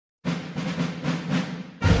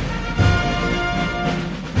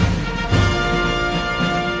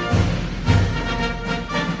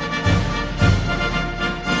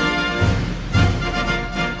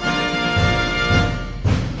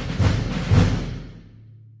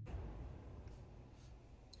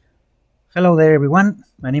Hello there everyone,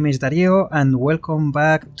 my name is Dario and welcome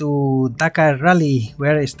back to Dakar Rally. We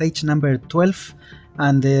are stage number 12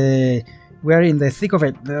 and we are in the thick of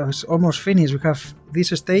it. It's almost finished. We have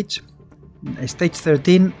this stage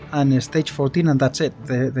 13 and stage 14 and that's it.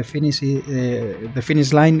 The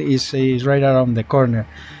finish line is right around the corner.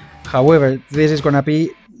 However, this is gonna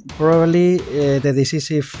be probably the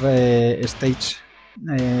decisive stage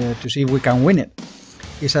to see if we can win it.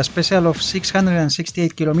 It's a special of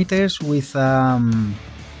 668 kilometers with a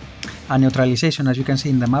neutralization, as you can see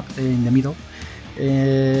in the map there in the middle.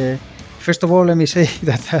 First of all, let me say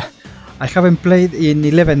that I haven't played in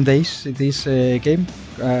 11 days this game.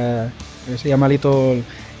 See, I'm a little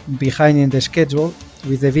behind in the schedule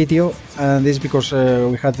with the video, and this is because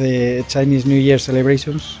we had the Chinese New Year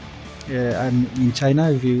celebrations in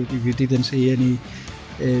China, if you didn't see any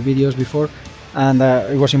videos before. And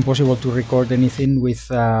it was impossible to record anything with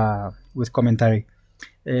commentary.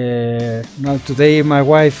 Now today my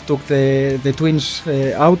wife took the twins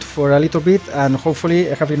out for a little bit, and hopefully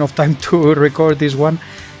I have enough time to record this one.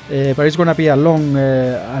 But it's gonna be a long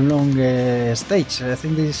stage. I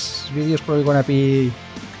think this video is probably gonna be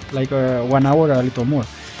like 1 hour or a little more.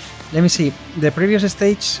 Let me see. The previous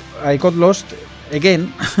stage I got lost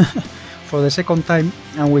again for the second time,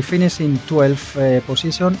 and we finished in 12th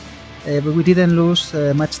position. But we didn't lose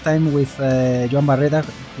much time with Juan,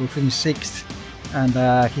 who finished 6th, and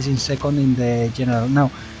he's in 2nd in the general. Now,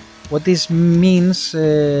 what this means,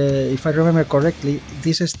 if I remember correctly,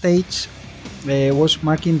 this stage was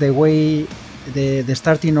marking the way, the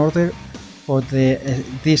starting order for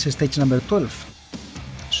this stage number 12.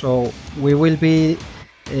 So we will be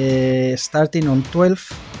starting on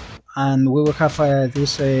 12, and we will have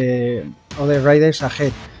these other riders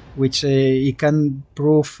ahead, which it can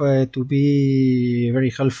prove to be very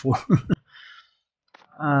helpful.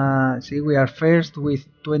 See, we are first with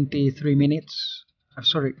 43 minutes.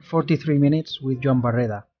 43 minutes with John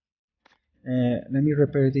Barreda. Let me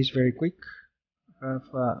repair this very quick.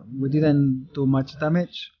 We didn't do much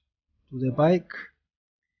damage to the bike.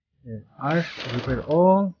 R, repair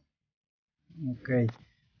all. Okay.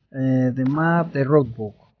 The map, the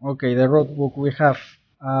roadbook. Okay, the roadbook we have.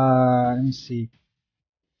 Let me see.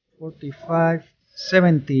 45,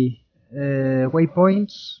 70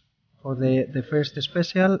 waypoints for the first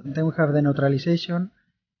special. Then we have the neutralization,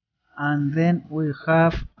 and then we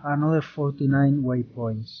have another 49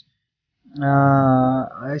 waypoints.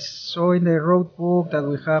 I saw in the roadbook that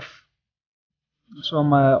we have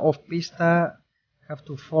some off-pista, have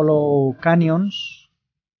to follow canyons,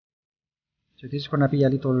 so this is gonna be a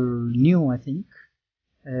little new, I think.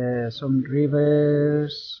 Some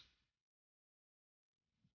rivers.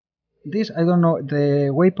 This, I don't know, the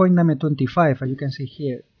waypoint number 25, as you can see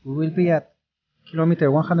here, we will be at kilometer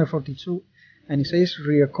 142, and it says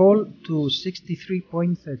recall to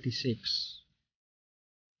 63.36.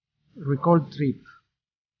 Recall trip.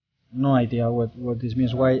 No idea what this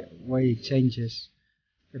means, why it changes.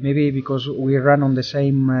 Maybe because we ran on the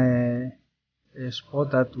same spot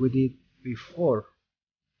that we did before.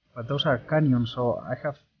 But those are canyons, so I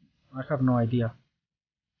have no idea.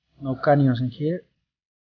 No canyons in here.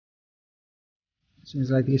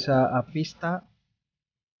 Seems like this a pista,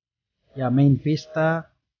 yeah, main pista,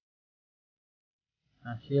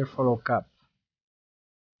 and here follow cap.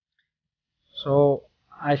 So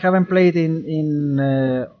I haven't played in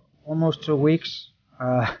almost 2 weeks.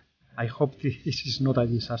 I hope this is not a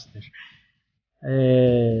disaster.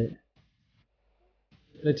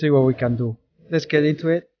 Let's see what we can do. Let's get into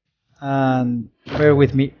it, and bear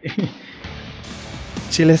with me.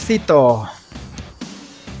 Chilecito.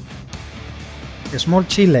 Small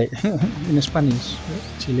Chile in Spanish,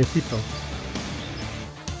 Chilecito.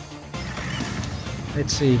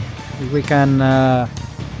 Let's see if we can,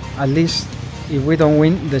 at least if we don't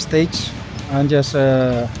win the stage, and just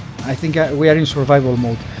I think we are in survival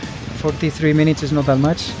mode. 43 minutes is not that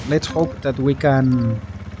much. Let's hope that we can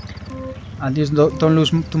at least don't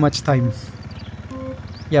lose too much time.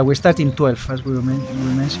 Yeah, we start in 12 as we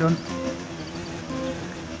mentioned.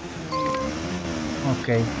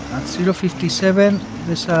 Okay, at 057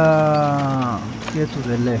 there's a here to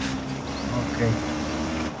the left. Okay.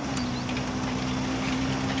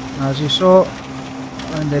 As you saw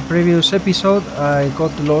in the previous episode, I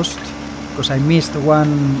got lost because I missed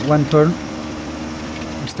one turn.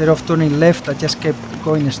 Instead of turning left, I just kept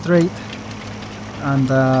going straight, and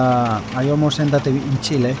I almost ended up in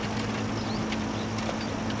Chile.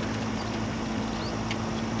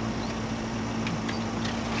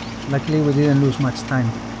 Luckily we didn't lose much time.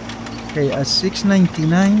 Okay, at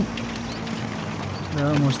 699, we're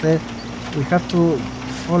almost there. We have to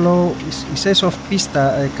follow, it says off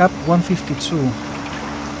pista, cap 152,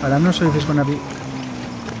 but I'm not sure if it's gonna be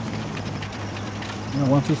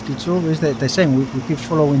 152. Is the same. We keep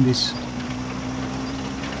following this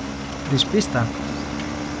pista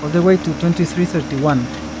all the way to 2331.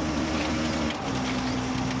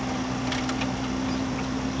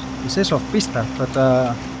 It says off pista, but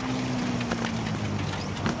I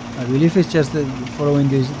believe it's just following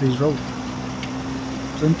this road.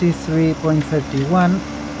 23.31.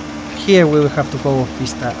 Here we will have to go off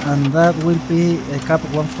pista, and that will be a cap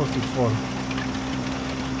 144.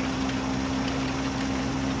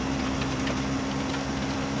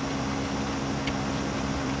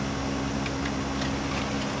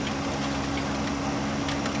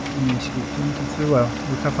 Let me see, 23. Well,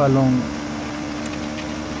 we have a long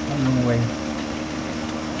way.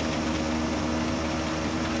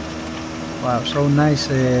 Wow, so nice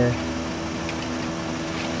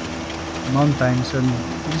mountains, and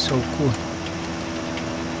it's so cool.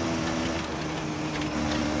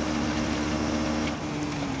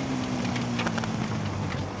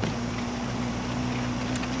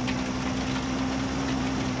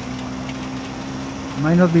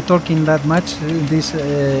 Might not be talking that much in this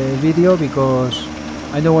video because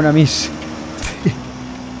I don't want to miss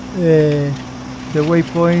the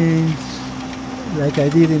waypoints like I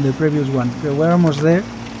did in the previous one. Okay, we're almost there.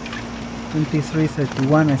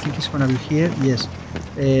 2331, I think it's gonna be here. Yes,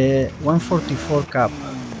 144 cap.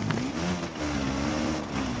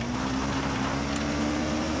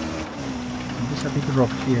 There's a big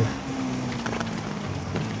rock here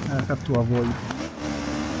I have to avoid.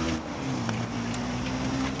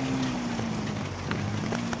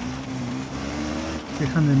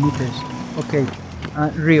 meters. Okay,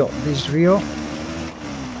 Rio. This Rio.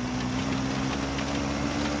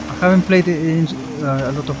 I haven't played it in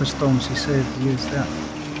a lot of stones. He said yes.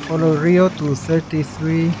 Follow Rio to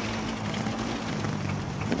 33.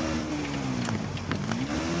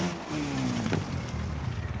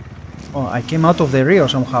 Oh, I came out of the Rio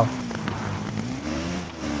somehow.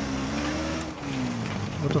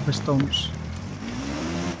 A lot of stones.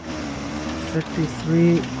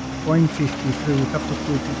 33.53. We have to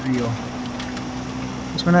quit Rio.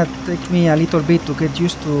 It's gonna take me a little bit to get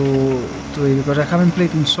used to it because I haven't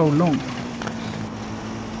played in so long.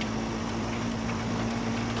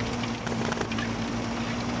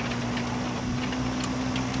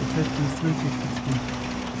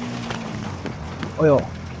 Oh,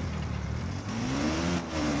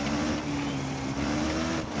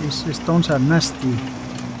 these stones are nasty.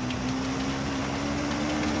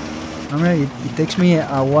 I mean, it takes me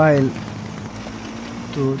a while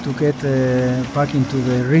to get back into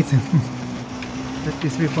the rhythm.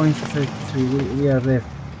 33.33, we are there.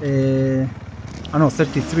 Oh no,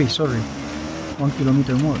 33, sorry. 1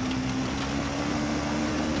 kilometer more.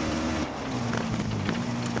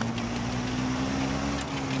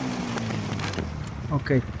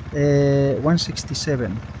 Okay,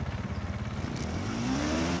 167.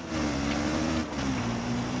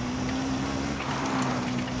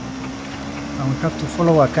 And we have to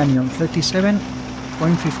follow a canyon,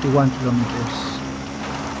 37.51 kilometers.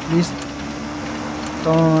 Please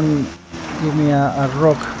don't give me a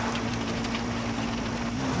rock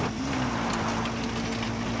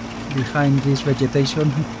behind this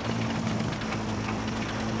vegetation.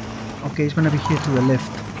 Okay, it's gonna be here to the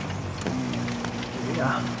left.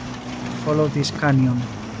 Yeah, follow this canyon.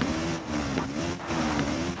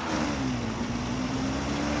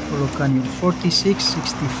 Follow canyon,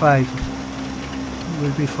 46.65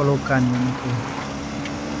 will be follow canyon. Okay.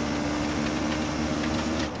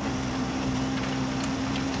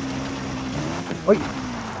 Oi!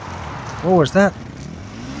 What was that?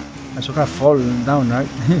 I should have fallen down, right?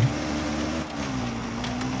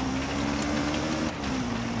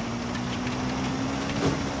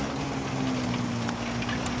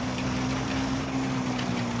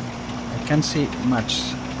 I can't see much.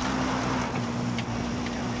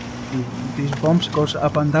 If these bumps goes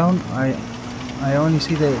up and down, I only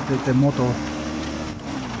see the motor.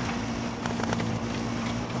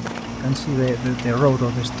 Can't see the road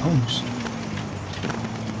or the stones.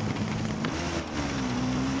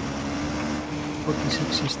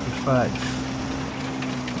 46.65.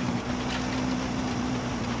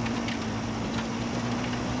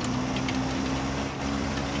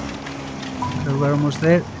 Okay, we're almost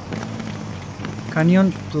there.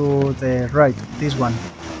 Canyon to the right, this one.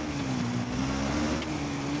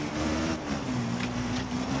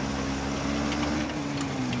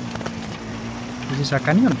 This is a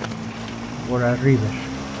canyon or a river.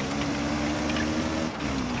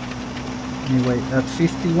 Anyway, at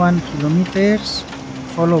 51 kilometers,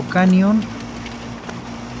 follow canyon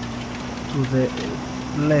to the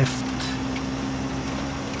left.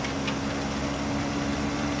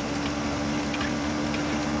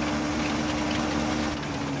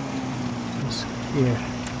 It's here.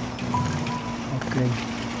 Okay.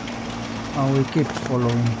 And we keep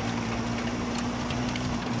following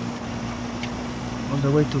all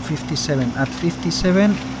the way to 57. At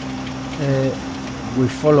 57, we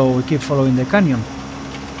keep following the canyon.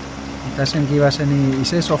 It doesn't give us any. It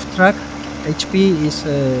says off track. HP is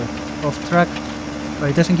off track, but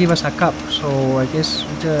it doesn't give us a cap. So I guess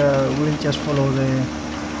we'll just follow the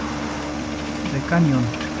canyon.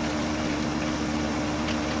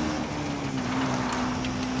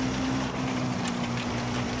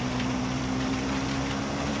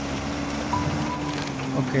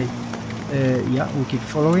 Okay. Yeah, we keep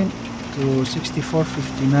following to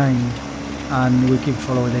 64.59, and we keep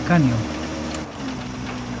following the canyon.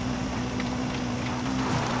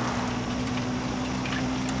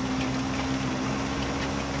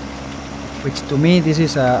 Which to me this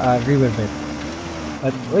is a riverbed.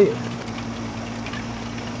 But wait,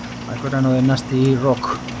 I got another nasty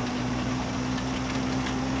rock.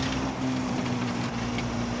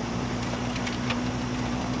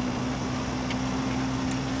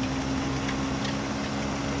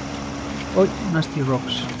 Oh, nasty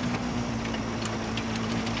rocks.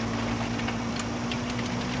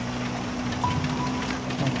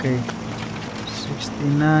 Okay,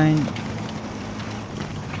 69,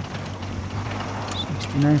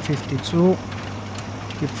 69.52.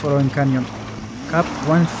 Keep following canyon. Cap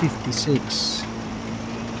 156.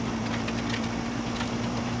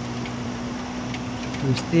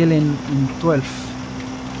 We're still in 12.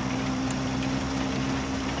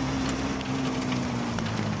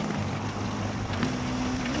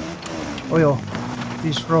 Oh yeah,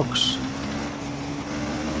 these rocks.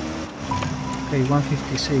 Okay,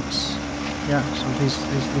 156. Yeah, so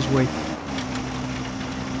this way.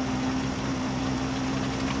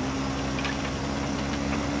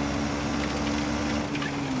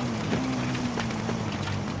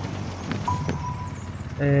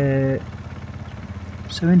 Uh,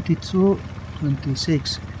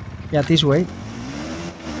 72.26. Yeah, this way.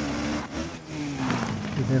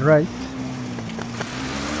 To the right.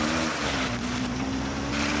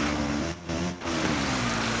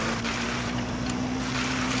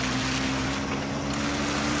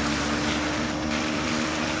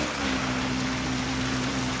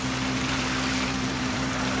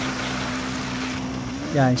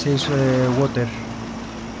 Yeah, it says water.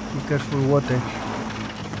 Be careful, water.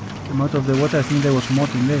 Came out of the water. I think there was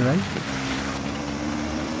mud in there, right?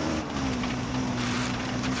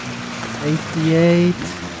 88,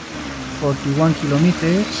 41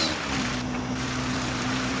 kilometers.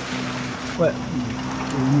 Well,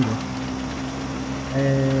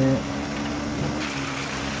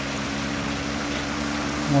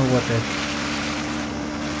 more water.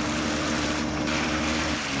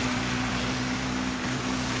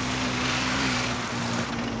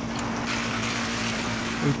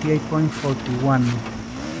 $88.41.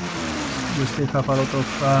 We still have a lot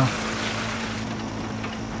of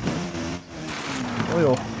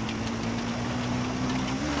oil.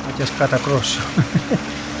 I just cut across.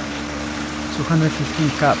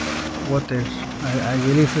 215 cap water. I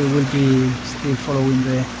believe it will be still following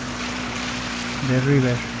the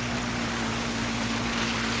river.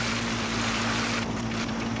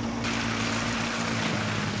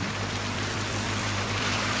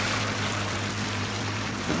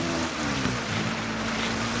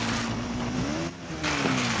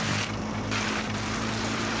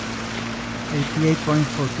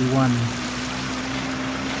 $88.41.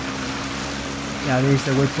 Yeah, there is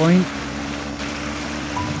the waypoint.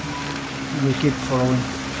 We keep following.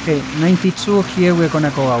 Okay, 92. Here we're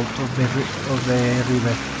gonna go out of the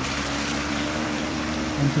river.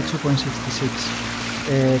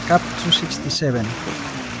 92.66. Cap 267.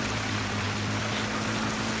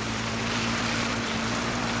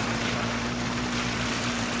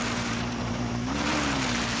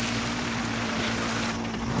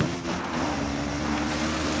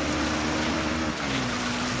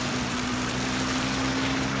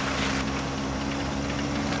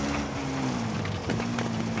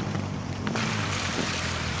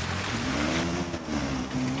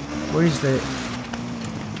 Where is the...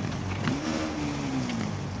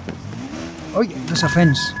 Oh yeah, there's a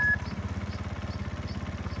fence.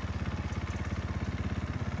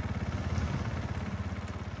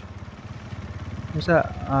 There's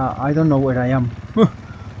a... I don't know where I am.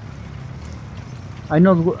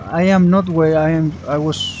 I am not where I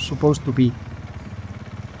was supposed to be.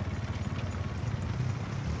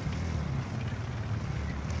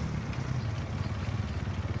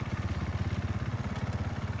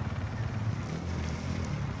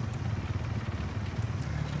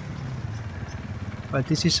 but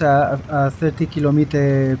this is a 30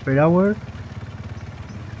 kilometer per hour.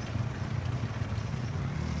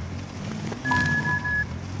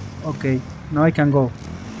 Okay, now I can go.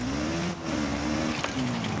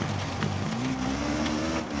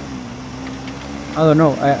 I don't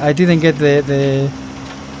know, I didn't get the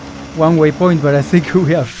one waypoint, but I think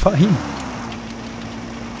we are fine.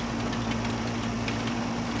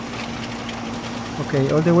 Okay,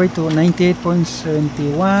 all the way to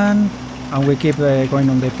 98.71, and we keep going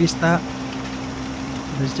on the pista.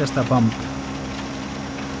 There's just a bump.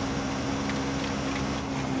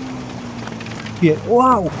 Here,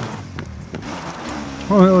 wow!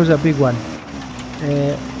 Oh, it was a big one.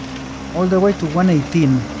 All the way to 118,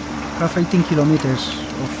 half 18 kilometers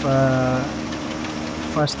of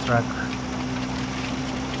fast track.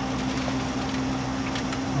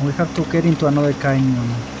 And we have to get into another canyon.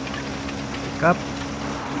 Up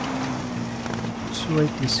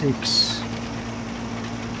 286.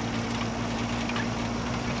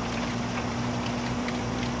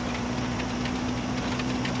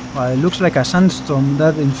 Well, it looks like a sandstorm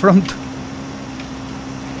that in front.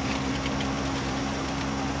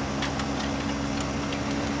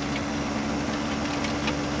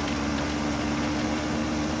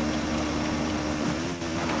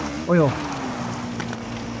 Oil.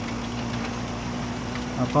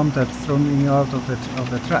 A pump that thrown me out of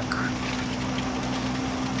the track.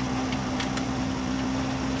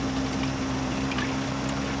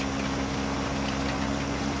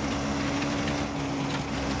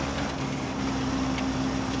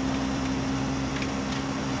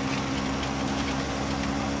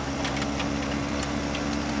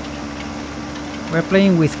 We're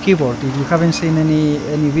playing with keyboard. If you haven't seen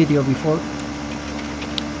any video before,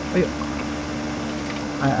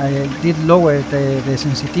 I did lower the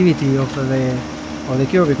sensitivity of the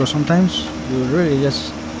keyboard, because sometimes you really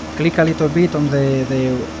just click a little bit on the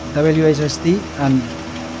WSD and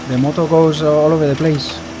the motor goes all over the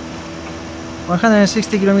place.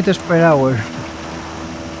 160 kilometers per hour.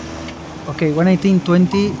 Okay,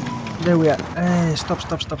 118.20. There we are. Stop.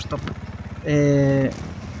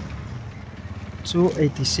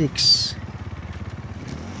 286.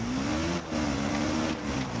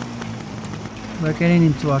 We're getting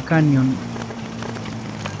into a canyon.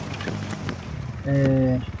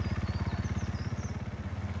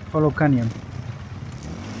 Follow canyon.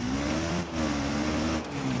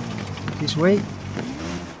 This way?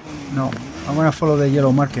 No, I'm gonna follow the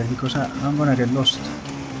yellow marker because I'm gonna get lost.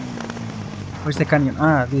 Where's the canyon?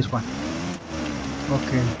 Ah, this one.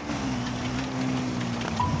 Okay.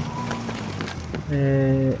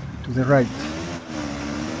 To the right.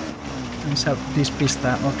 Let's have this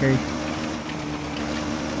pista. Okay.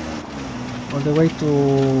 All the way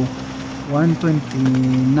to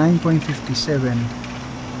 129.57.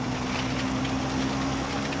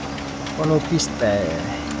 Follow piste.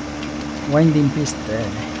 Winding piste.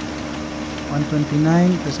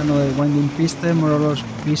 129. There's another winding piste, more or less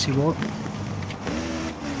visible.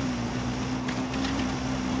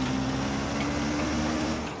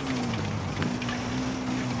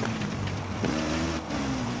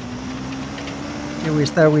 Here we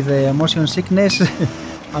start with the motion sickness.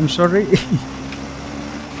 I'm sorry. Okay,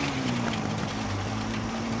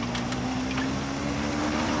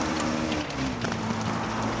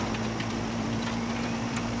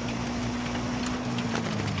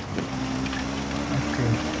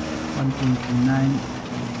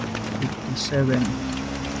 129.57.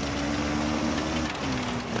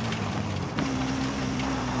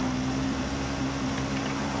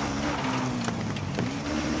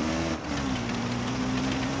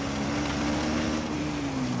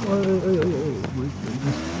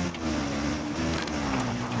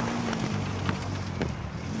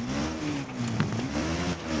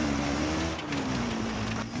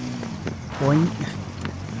 Point.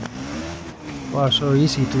 Wow, so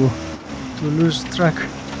easy to lose track.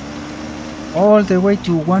 All the way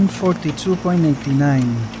to 142.89,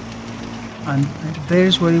 and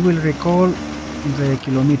there's where it will recall the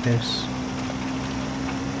kilometers.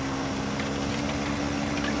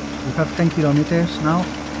 We have 10 kilometers now.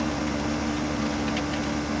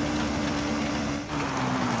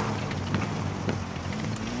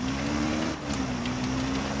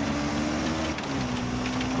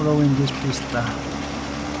 Following this pista.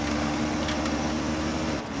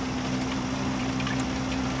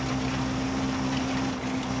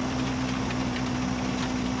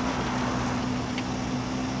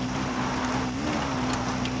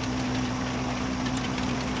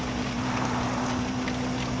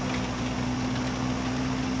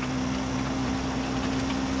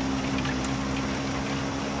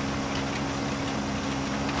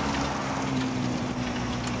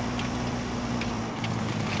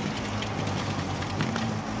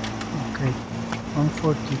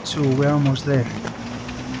 142, we're almost there.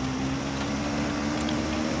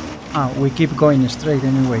 We keep going straight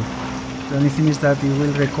anyway. The only thing is that it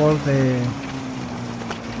will recall the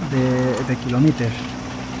kilometer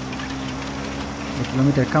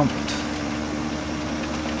count.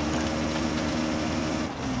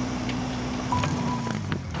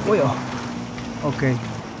 Okay,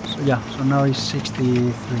 so yeah, so now it's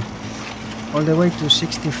 63, all the way to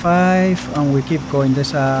 65, and we keep going. There's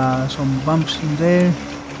some bumps in there.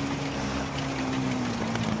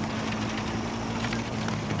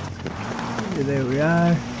 There we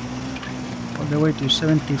are, all the way to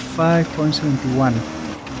 75.71.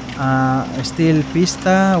 Still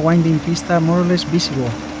pista, winding pista, more or less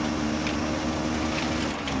visible.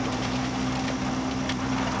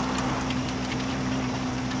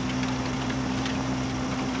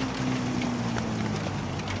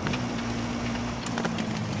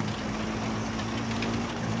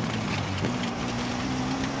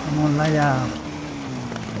 Come on, Laia.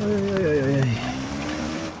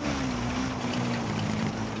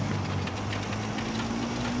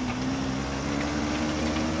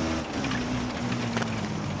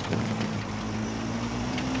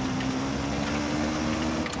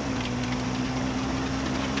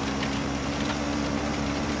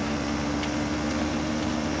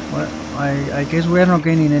 Well, I guess we are not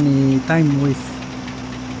gaining any time with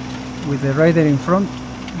the rider in front,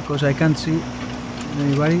 because I can't see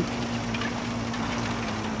anybody.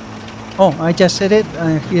 Oh, I just said it,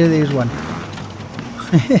 and here there is one.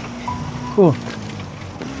 Cool.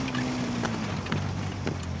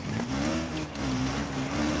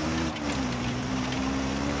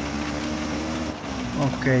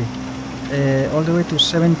 Okay, all the way to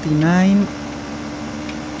 79.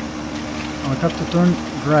 I have to turn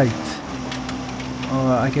right.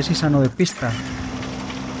 I guess it's another pista.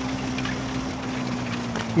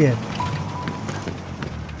 Here.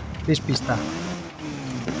 This pista.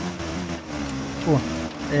 Cool.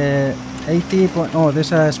 80. Oh,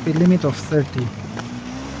 there's a speed limit of 30.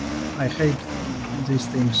 I hate these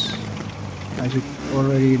things, as you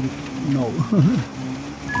already know.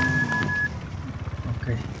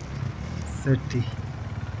 Okay. 30.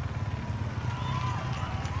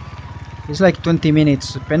 It's like 20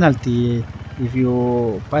 minutes penalty if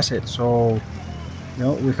you pass it, so you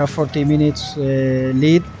know, we have 40 minutes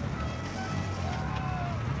lead.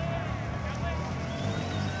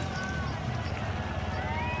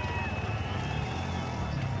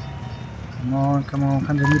 Come on,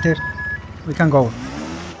 100 meters, we can go.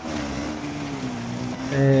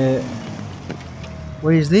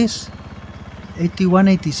 Where is this?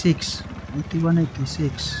 81.86.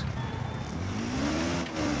 81.86.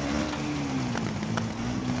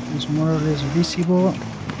 It's more or less visible.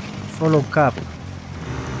 Follow cap.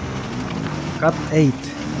 Cap 8.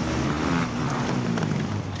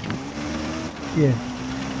 Here.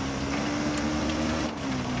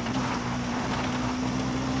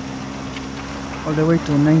 All the way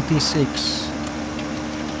to 96.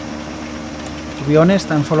 To be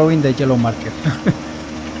honest, I'm following the yellow marker.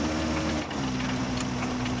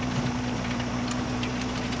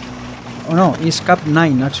 Oh no, it's cap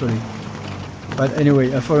 9 actually. But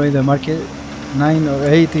anyway, I follow the market. 9 or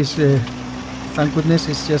 8 is, thank goodness,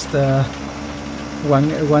 it's just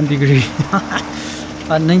 1 degree.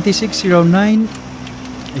 At 96.09,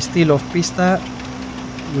 still off pista,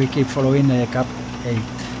 we keep following cap 8.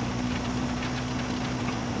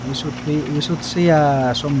 We should see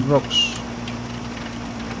some rocks.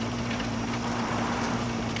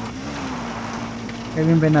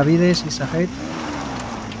 Kevin Benavides is ahead.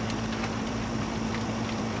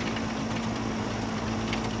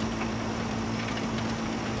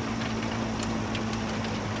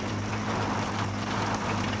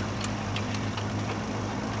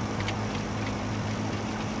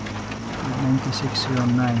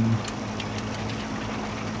 .609.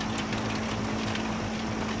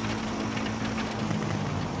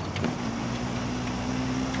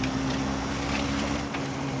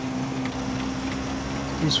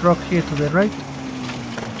 This rock here to the right, I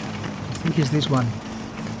think it's this one.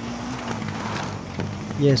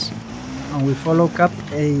 Yes, and we follow cap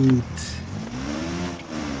 8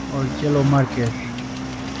 or yellow marker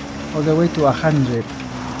all the way to 100,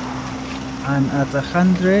 and at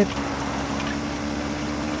 100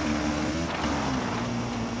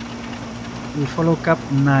 we follow cap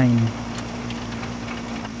 9.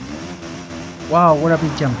 Wow, what a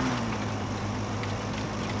big jump.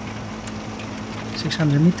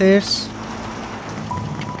 600 meters,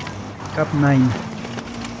 cap 9.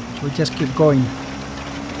 We just keep going.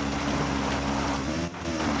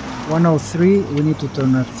 103, we need to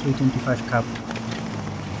turn at 325 cap.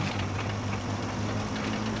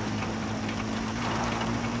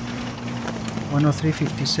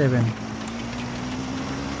 103.57.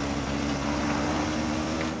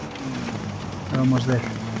 We're almost there.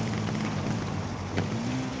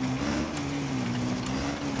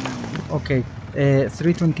 Okay,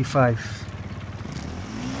 325.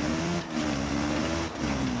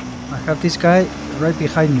 I have this guy right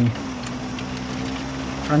behind me,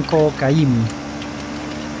 Franco Caimi.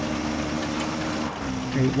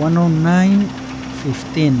 Okay,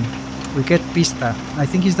 109.15. We get pista. I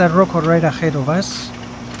think it's that rock right ahead of us.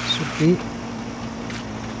 Should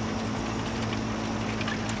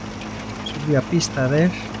be a pista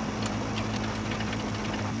there.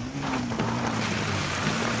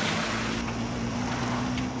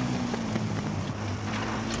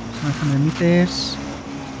 Meters,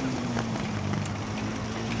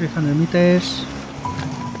 300 meters,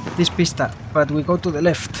 this pista, but we go to the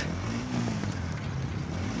left,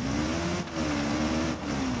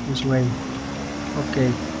 this way.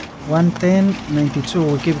 Okay,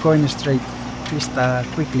 110.92, we keep going straight, pista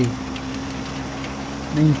quickly,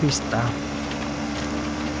 main pista.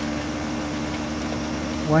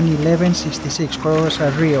 111.66, cross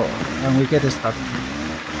a Rio, and we get stuck.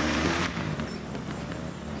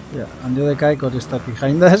 Yeah, and the other guy got stuck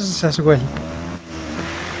behind us as well.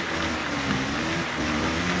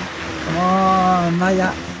 Come on,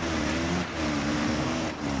 Laia.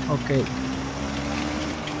 Okay.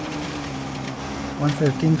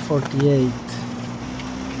 113.48.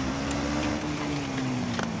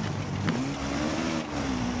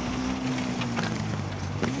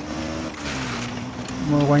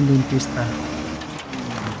 More winding pista.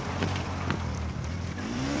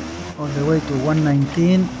 All the way to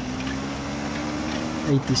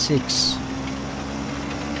 119.86.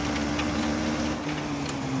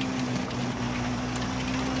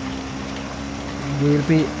 We'll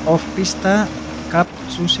be off pista, cap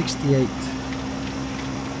 268.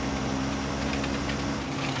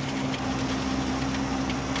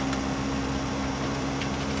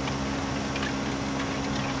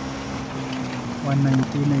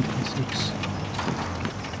 $119.86.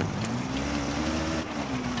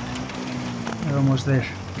 We're almost there.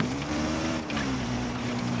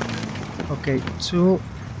 Okay,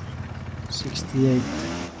 268.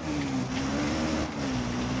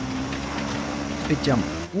 Big jump.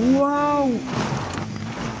 Wow!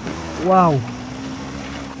 Wow!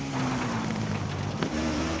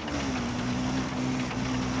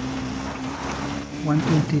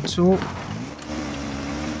 $122.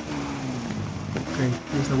 Okay,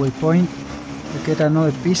 here's the waypoint. We get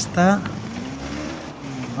another pista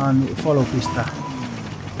and follow pista.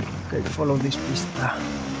 Okay, follow this pista.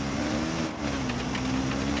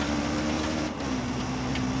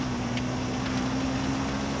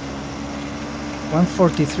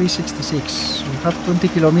 $143.66. We have 20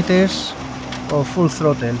 kilometers of full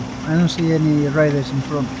throttle. I don't see any riders in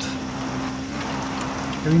front.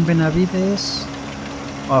 Kevin Benavides.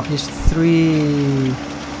 Oh, he's three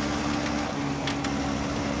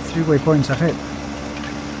waypoints ahead.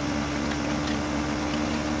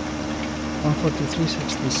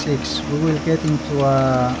 143.66. We will get into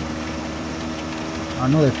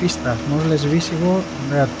another pista, more or less visible.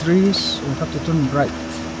 There are trees. We have to turn right.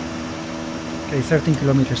 Okay, 13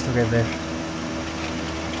 kilometers to get there.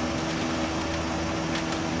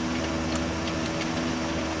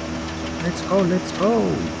 Let's go, let's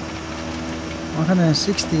go.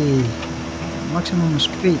 160 maximum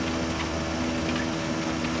speed.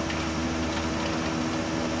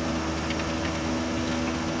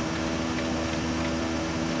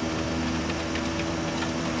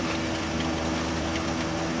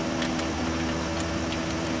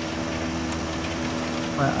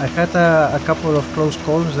 I had a couple of close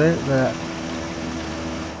calls there.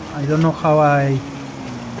 I don't know how I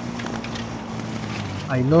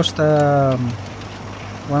lost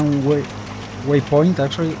one waypoint.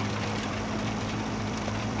 Actually,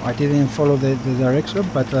 I didn't follow the direction,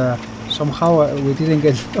 but somehow we didn't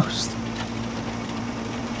get lost.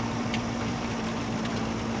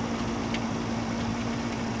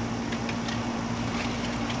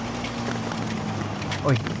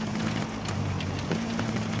 Oi.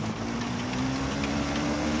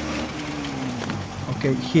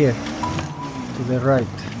 Okay, here, to the right.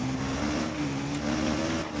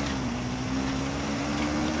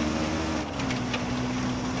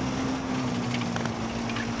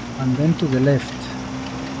 And then to the left.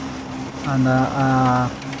 And a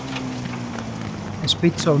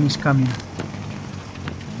speed zone is coming.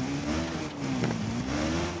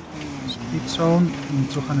 Speed zone in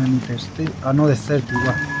 200 meters. Another 30,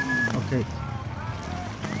 wow. Okay.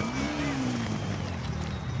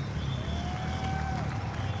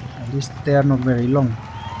 At least they are not very long.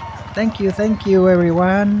 Thank you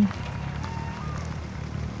everyone.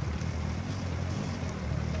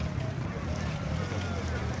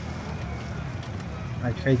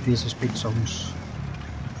 I hate these speed zones.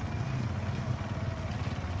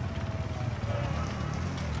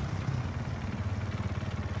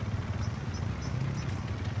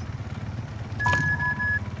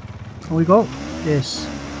 Can we go? Yes.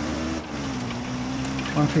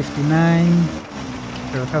 159.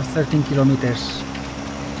 We have 13 kilometers.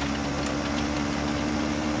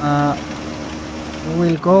 We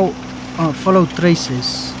will go follow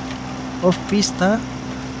traces off pista.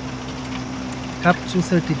 Cap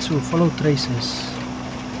 232. Follow traces.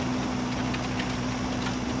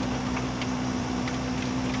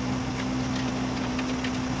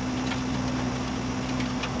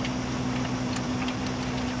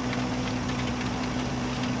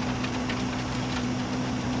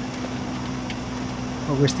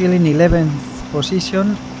 We're still in 11th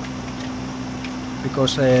position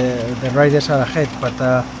because the riders are ahead, but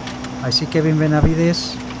I see Kevin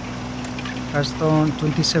Benavides has done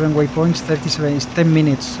 27 waypoints, 37 is 10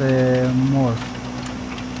 minutes more.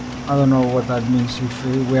 I don't know what that means, if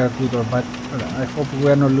we are good or bad, but I hope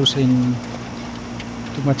we are not losing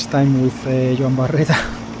too much time with Juan Barreda.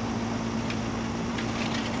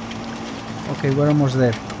 Okay, we're almost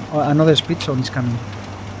there. Oh, another speed zone is coming.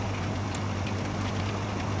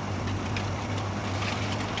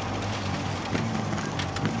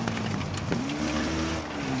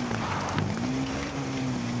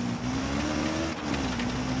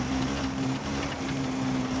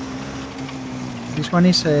 This one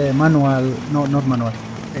is manual, no, not manual,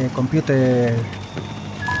 computer.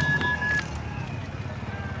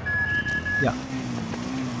 Yeah.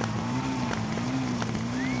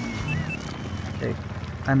 Okay,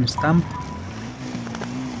 time stamp.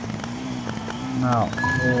 Now,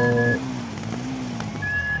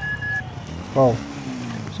 wow,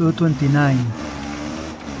 229,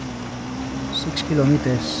 6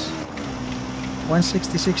 kilometers,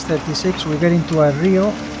 166.36. We get into a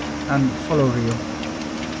Rio and follow Rio.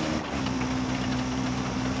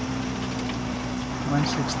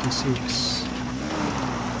 166.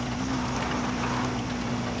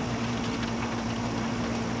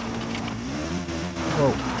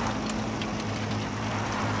 Whoa.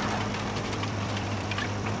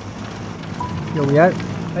 Here we are.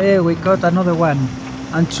 Hey, we got another one.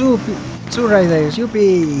 And two riders.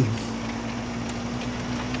 Yuppie!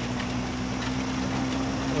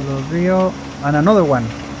 Follow Rio. And another one.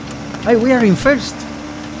 Hey, we are in first.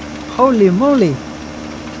 Holy moly!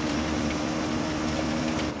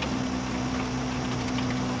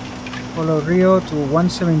 Follow Rio to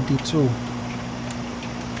 172.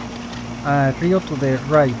 Rio to the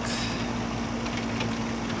right.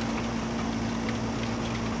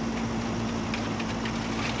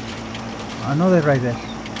 Another rider.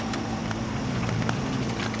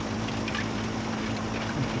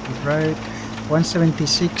 To the right.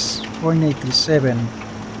 176.87.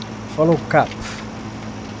 Follow Cap.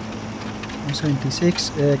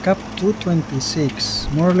 176. Cap 226.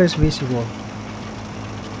 More or less visible.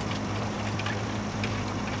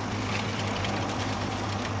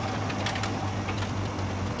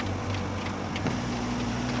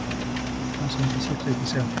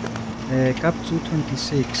 Cap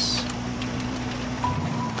 226.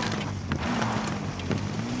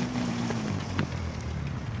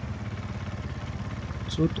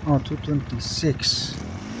 Oh, 226.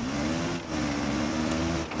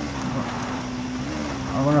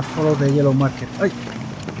 I'm gonna follow the yellow marker. I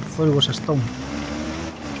thought it was a stone.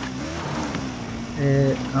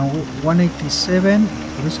 And 187.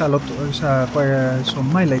 There is a lot. There is quite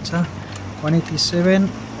some mileage. 187.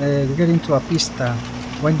 We get into a pista,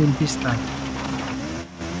 winding pista.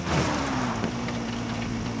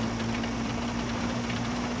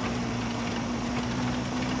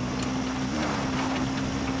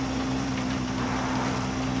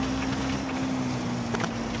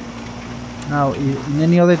 Now, in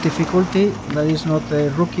any other difficulty that is not a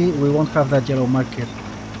rookie, we won't have that yellow marker,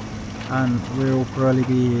 and we will probably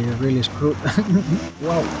be really screwed.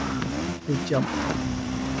 Wow, big jump.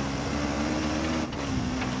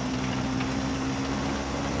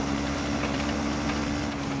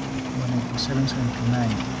 779.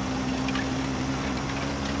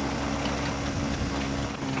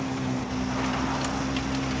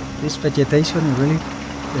 This vegetation really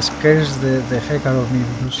scares the heck out of me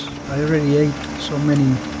because I already ate so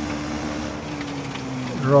many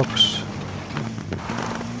rocks.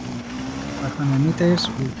 500 meters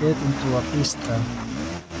we get into a pista.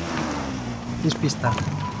 This pista.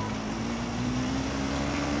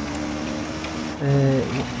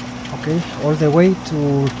 Okay, all the way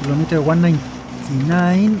to kilometer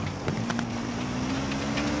 199.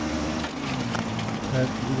 That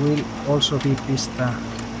will also be pista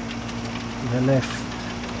to the left.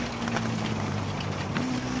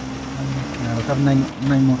 And I'll have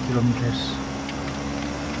nine more kilometers.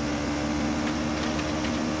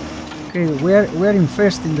 Okay, we are in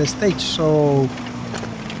first in the stage, so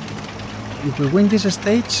if we win this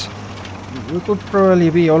stage, we could probably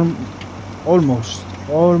be almost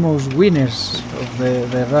winners of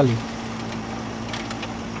the rally.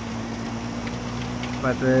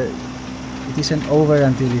 But it isn't over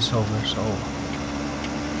until it's over, so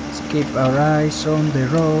let's keep our eyes on the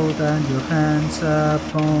road and your hands up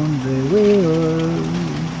on the wheel.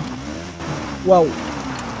 Wow!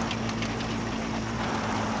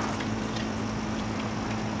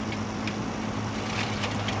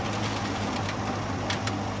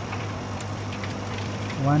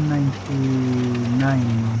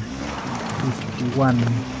 $199.51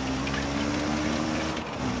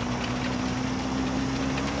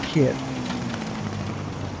 here.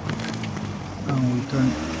 And we turn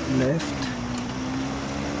left.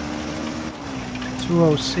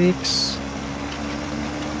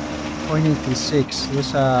 206.86.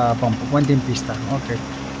 There's a bump. Went in pista. Okay,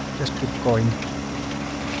 just keep going.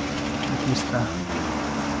 Pista.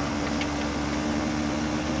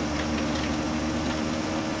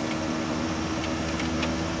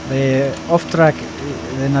 The off-track,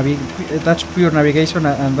 that's pure navigation,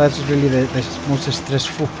 and that's really the most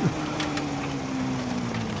stressful.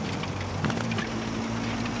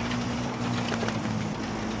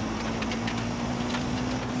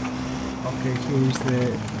 Okay, here is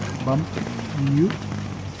the bump U.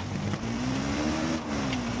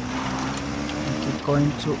 Keep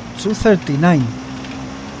going to 239.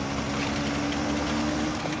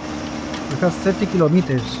 We have 30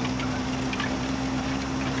 kilometers.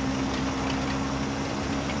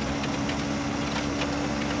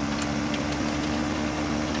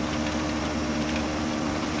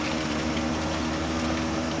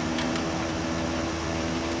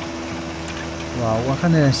 Wow,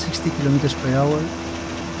 160 kilometers per hour.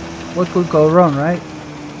 What could go wrong, right?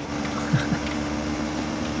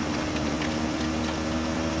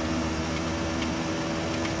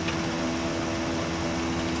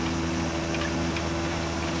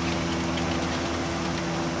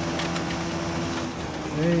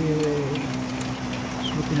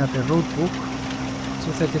 Just looking at the road book.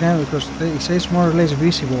 239 because it says more or less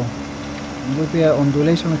visible. It will be an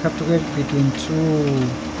ondulation we have to get between two.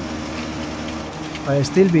 But it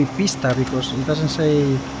still be pista because it doesn't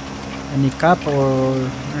say any cap or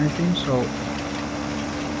anything, so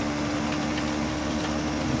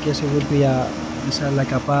I guess it would be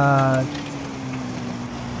like a bad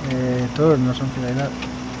turn or something like that.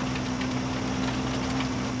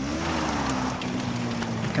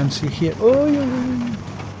 You can see here. Oh, yeah.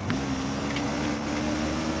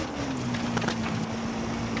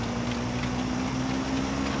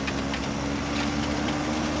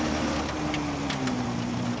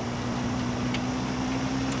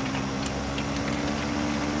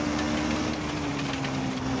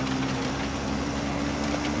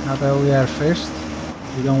 Now that we are first,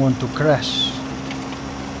 we don't want to crash.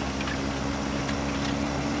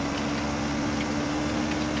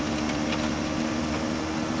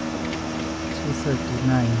 So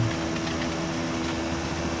 39.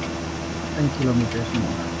 10 kilometers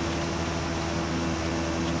more.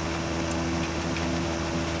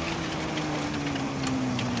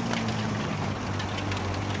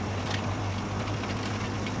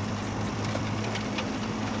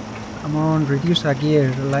 Come on, reduce a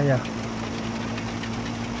gear, Laia.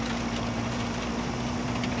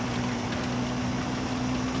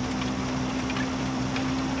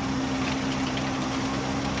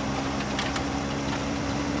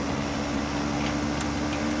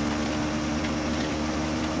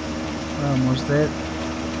 Almost there.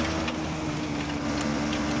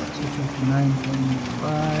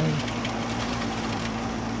 229.5.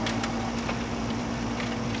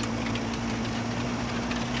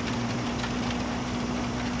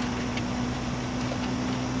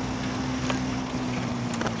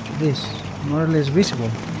 This more or less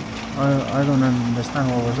visible. I don't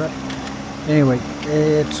understand what was that. Anyway,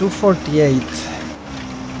 248,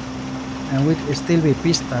 and we'd still be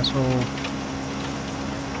pista, so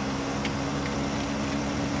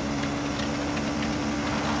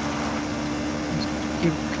let's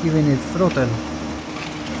keep giving it throttle.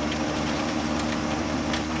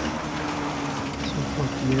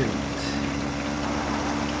 248.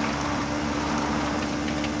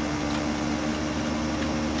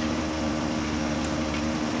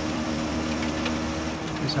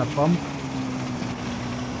 There's a bump.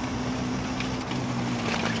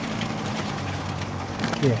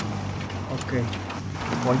 Here. Okay.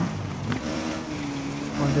 Point.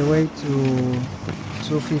 All the way to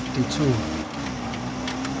 252.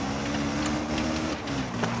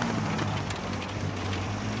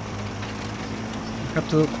 You have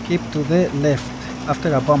to keep to the left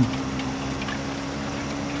after a bump.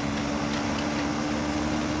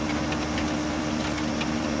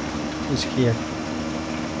 It's here.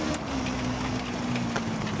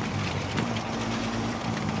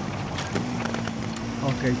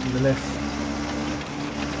 Okay, to the left.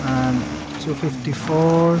 And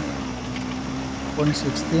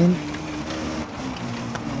 254.16.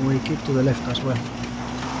 We keep to the left as well.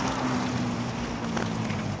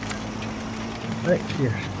 Right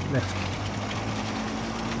here, left.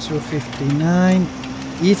 259.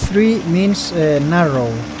 E3 means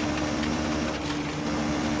narrow,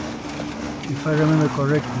 if I remember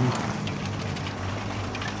correctly.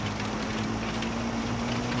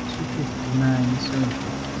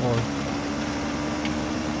 259.74.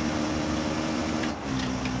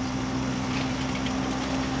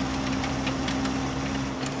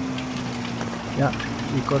 Yeah,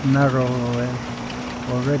 we got narrow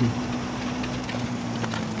already.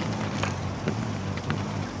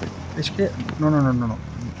 Is here? No.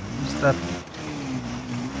 Is that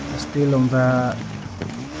still on the?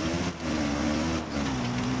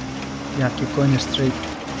 Yeah, keep going straight.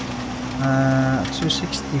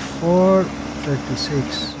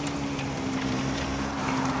 264.36.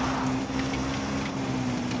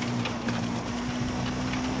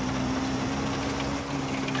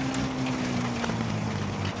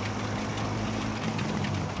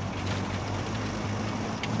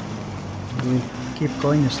 We keep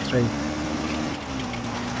going straight.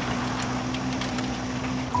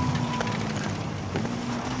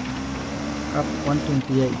 Up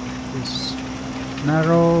 128. This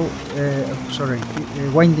narrow,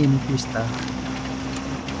 winding pista.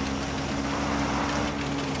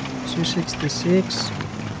 266.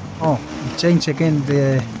 Oh, it changed again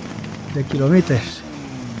the kilometers.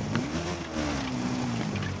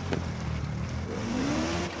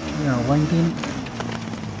 Yeah, winding.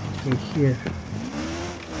 Okay, here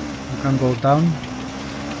you can go down.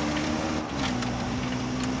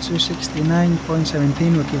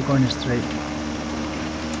 269.17. We keep going straight.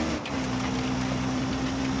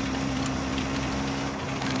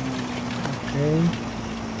 Okay.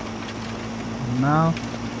 And now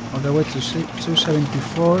all the way to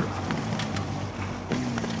 274.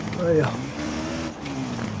 Oh, yeah.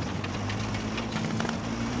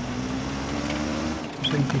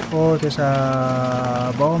 274. There's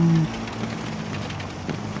a bomb.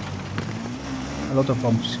 A lot of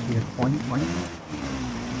bombs here. Point.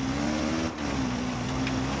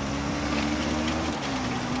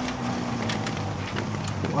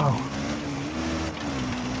 Wow.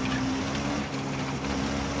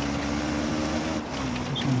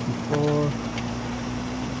 Okay,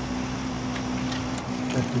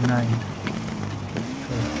 39.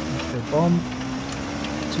 Okay, the bomb.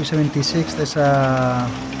 276. There's a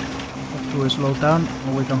have to slow down,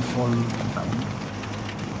 or we can fall down.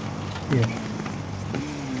 Here.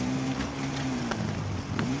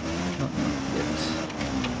 No, not yet.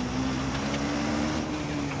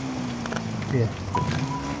 Here.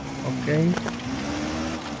 Okay.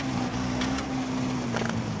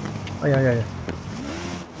 Oh, yeah.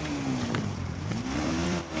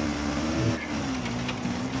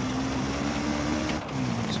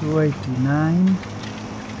 289,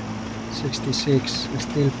 66,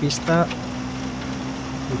 still pista.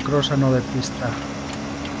 We cross another pista.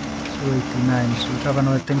 289, so we have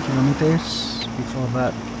another 10 kilometers before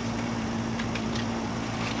that.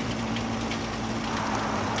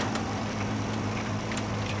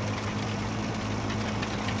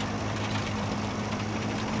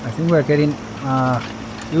 I think we are getting a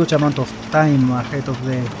huge amount of time ahead of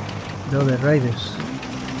the other riders.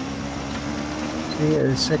 See,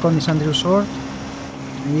 the second is Andrew Short.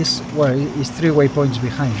 He's 3 waypoints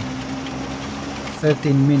behind.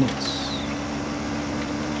 13 minutes.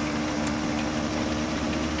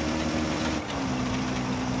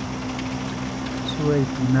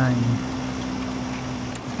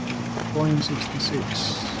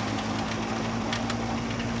 $289.66.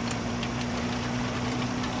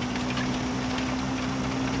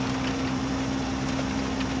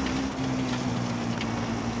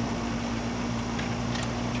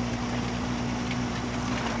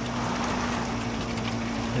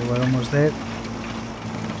 We're almost there.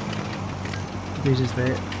 This is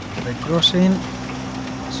the crossing.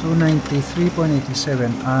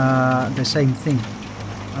 293.87. The same thing.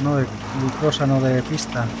 Another we cross another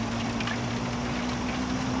pista.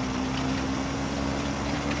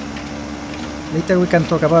 Later we can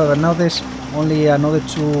talk about it, but now there's only another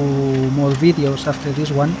 2 more videos after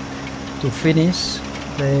this one to finish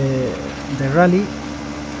the rally.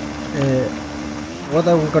 What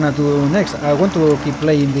are we gonna do next? I want to keep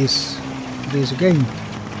playing this game.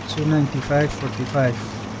 295.45.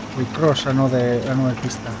 We cross another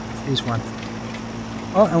pista. This one.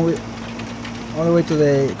 Oh, and we all the way to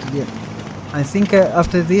the end. I think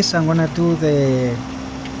after this I'm gonna do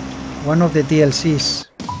one of the DLCs.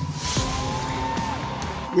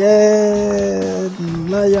 Yeah,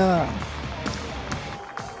 Laia.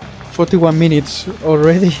 41 minutes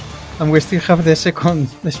already, and we still have the second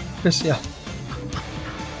special.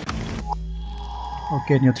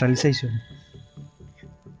 Okay, neutralization.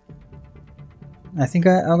 I think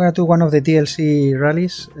I'm gonna do one of the DLC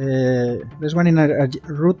rallies. There's one in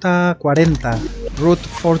Ruta 40, Route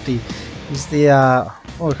 40. Is the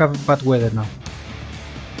oh, we have bad weather now.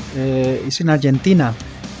 It's in Argentina,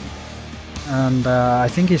 and I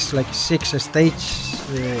think it's like 6 stages,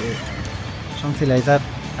 something like that.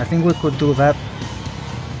 I think we could do that.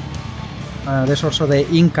 There's also the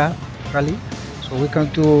Inca rally, so we can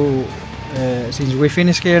do. Since we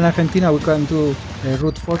finished here in Argentina, we can do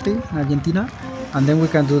Route 40 in Argentina, and then we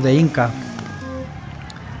can do the Inca.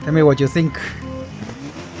 Tell me what you think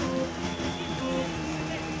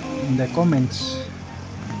in the comments.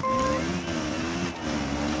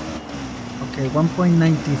 Okay,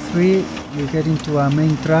 1.93, we get into a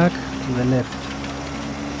main track to the left.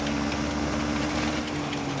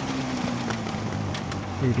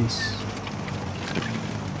 Here it is.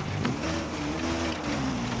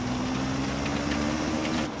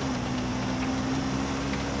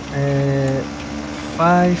 Uh,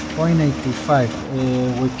 5.85.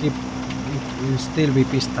 We keep. It will still be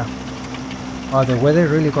pista. Oh, the weather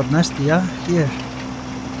really got nasty, yeah, here.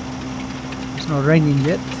 It's not raining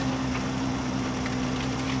yet.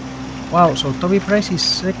 Wow, so Toby Price is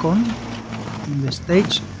second in the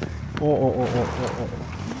stage. Oh.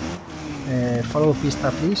 Follow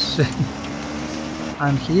pista, please.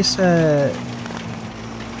 And he's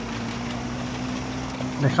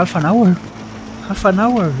like half an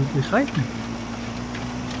hour behind.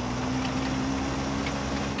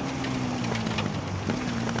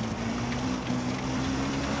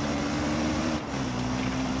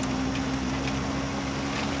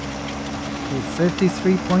 With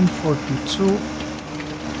 33.42,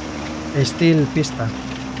 still pista,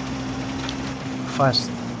 fast.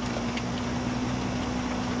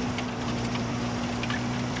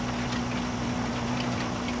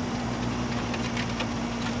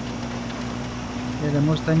 The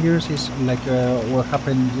most dangerous is like what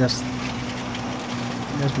happened just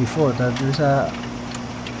before, that there's a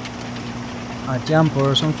jump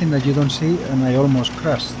or something that you don't see, and I almost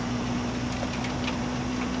crashed.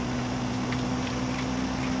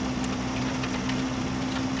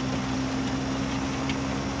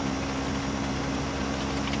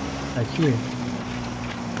 Like here.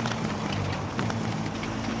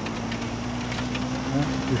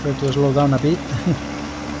 Prefer to slow down a bit.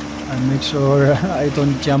 And make sure I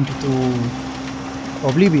don't jump to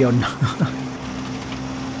oblivion.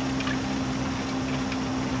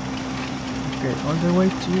 Okay, all the way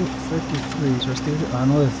to 33, so still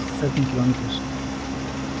another 13 kilometers.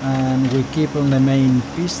 And we keep on the main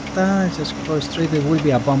pista, just go straight, there will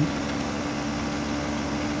be a bump.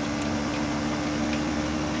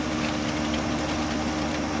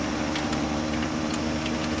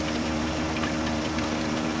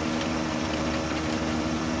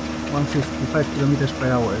 One 55 kilometers per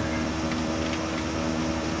hour.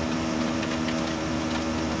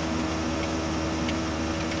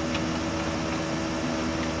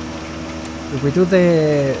 If we do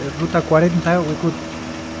the Ruta 40, we could,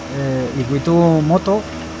 if we do Moto,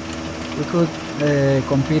 we could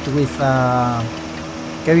compete with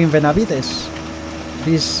Kevin Benavides,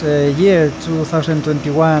 this year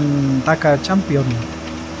 2021 Dakar champion.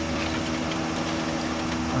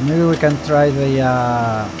 And maybe we can try the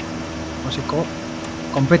what's it called?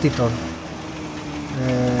 Competitor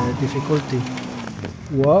difficulty.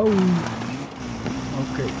 Wow.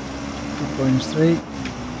 Okay. 2.3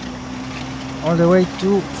 all the way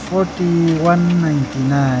to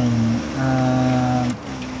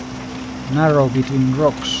 41.99. Narrow between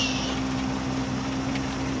rocks.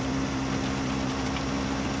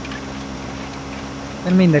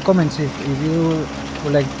 Tell me in the comments if you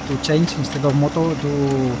would like to change, instead of Moto, to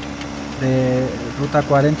the Ruta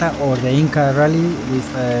 40 or the Inca Rally with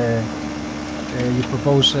you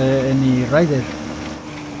propose any rider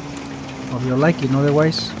of your liking.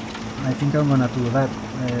 Otherwise, I think I'm gonna do that.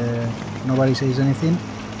 nobody says anything,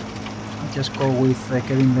 I just go with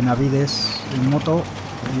Kevin Benavides in Moto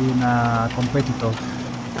in a competitor.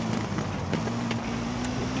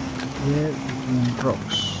 Here between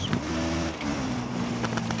rocks.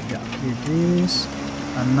 Yeah, here it is.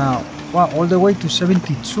 And now, wow, all the way to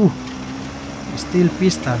 72. Still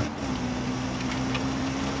pista.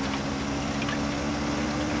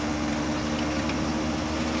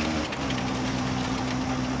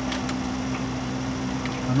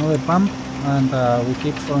 Another pump, and we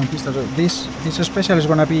keep following pista. So this special is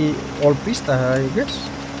gonna be all pista, I guess.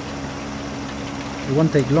 It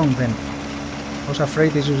won't take long then. I was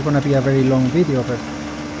afraid this was gonna be a very long video, but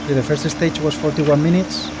see, the first stage was 41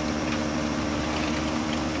 minutes.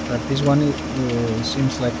 But this one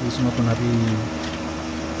seems like it's not gonna be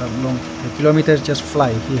that long. The kilometers just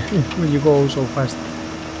fly here when you go so fast.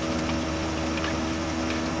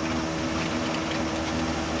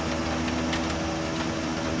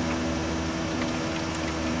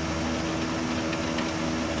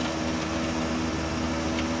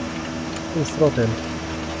 Full throttle.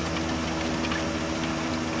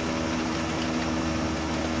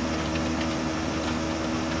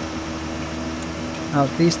 Now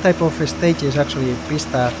this type of stages, actually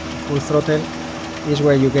pista full throttle, is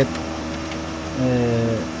where you get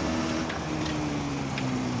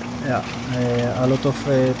a lot of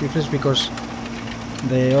difference, because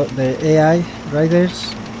the AI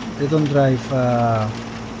riders, they don't drive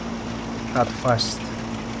that fast.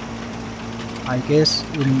 I guess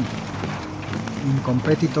in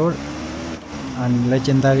competitor and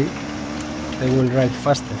legendary they will ride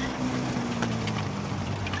faster.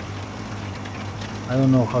 I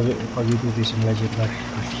don't know how you do this in legendary.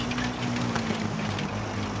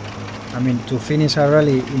 I mean, to finish a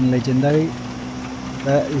rally in legendary,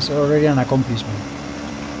 that is already an accomplishment.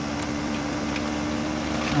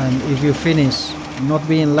 And if you finish not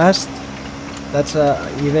being last, that's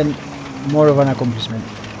even more of an accomplishment.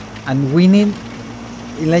 And winning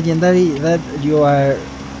in legendary, that you are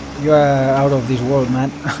out of this world,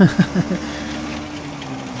 man.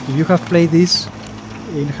 If you have played this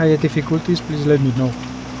in higher difficulties, please let me know.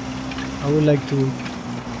 I would like to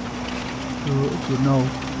know.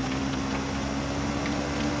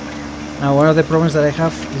 Now, one of the problems that I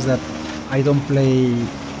have is that I don't play.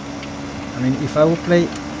 I mean, if I would play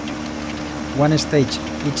one stage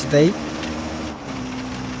each day,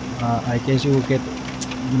 I guess you will get,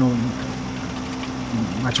 you know,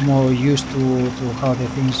 much more used to how the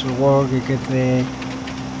things work. You get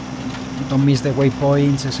don't miss the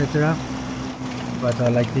waypoints, etc. But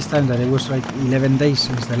like this time, that it was like 11 days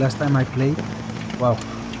since the last time I played. Wow,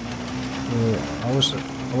 I was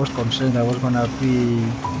concerned I was gonna be.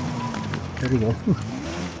 There we go.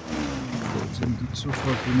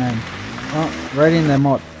 72.49. Oh, right in the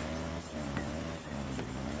mod.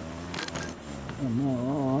 Come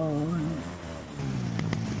on.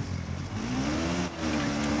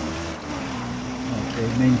 Okay,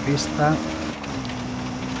 main pista.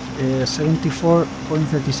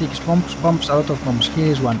 74.36 bumps, a lot of bumps.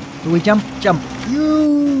 Here is one. Do we jump? Jump!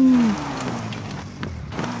 You!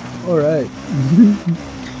 Alright.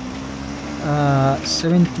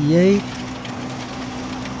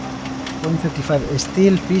 78.35.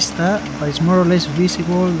 Still pista, but it's more or less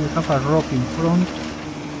visible. We have a rock in front,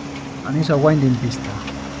 and it's a winding pista.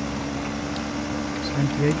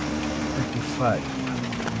 78.35.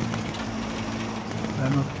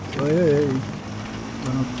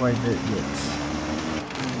 We're not quite there yet.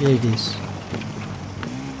 Here it is.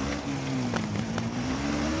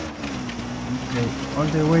 Okay, all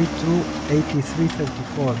the way to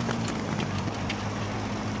 83.34.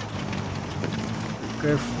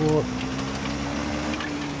 Careful.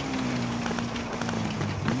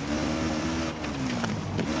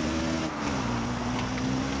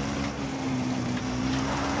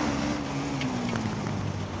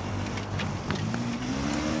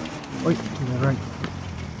 Oi, to the right.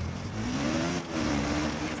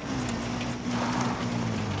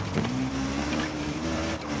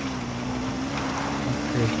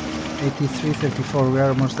 Okay, 83.34, we are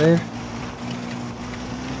almost there.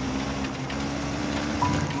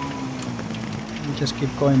 We just keep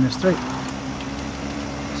going straight.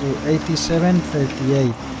 So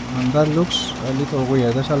 87.38, and that looks a little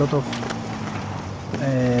weird. There's a lot of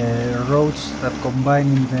roads that combine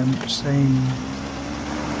in the same.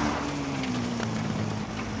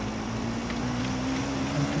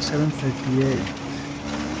 87.38.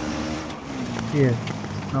 Here,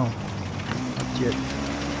 no, not yet.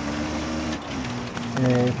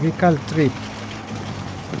 Recal trip.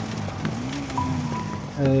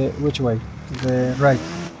 Which way? To the right.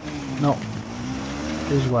 No,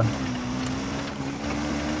 this one.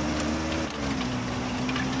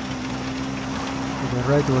 the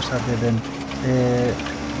right was at the bend.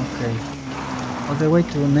 Okay, all the way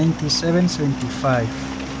to 97.75.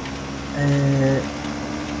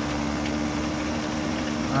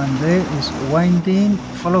 And there is winding,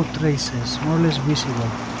 follow traces, more or less visible.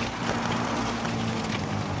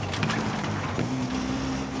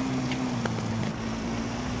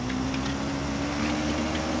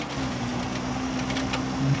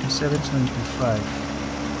 $97.75.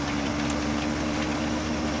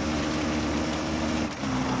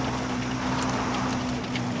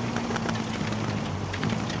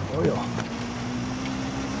 Oh yeah.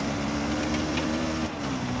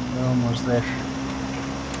 We're almost there. I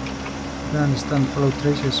don't understand follow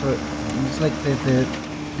traces, so it's like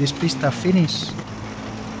this pista finish.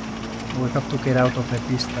 We have to get out of the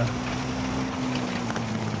pista.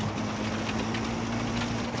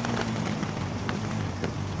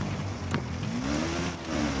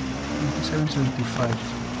 $97.75.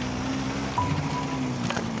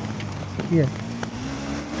 Here.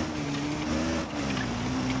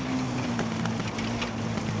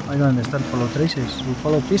 I don't understand follow traces. We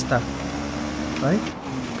follow pista, right?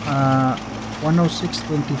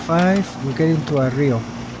 106.25. We get into a Rio.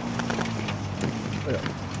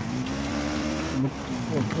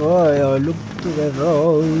 Oh, look to the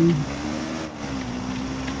road.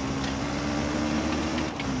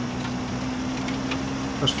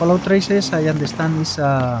 Those follow traces, I understand, is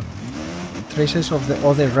traces of the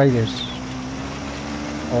other riders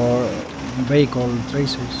or vehicle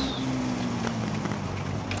traces.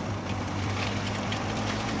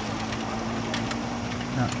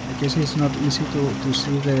 Now, I guess it's not easy to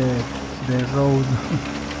see the road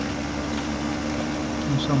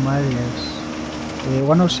in some areas.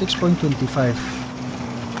 106.25.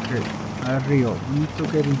 Okay, a Rio. We need to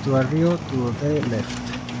get into a Rio to the left.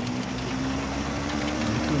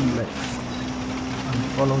 Left and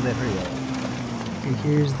follow the Rio. Okay,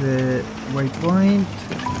 here's the waypoint.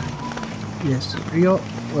 Yes, Rio.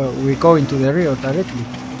 Well, we go into the Rio directly.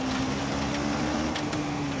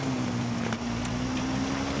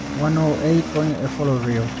 108 point, follow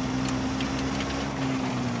Rio.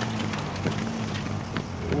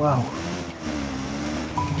 Wow.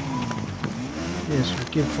 Yes, we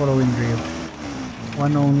keep following Rio.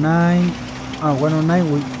 109.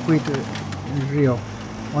 109 we quit Rio.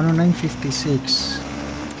 109.56.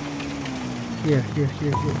 Here.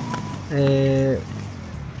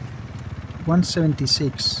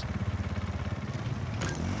 176.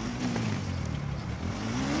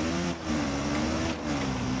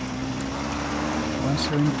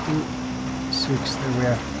 176. There we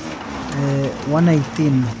are.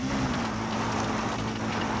 118.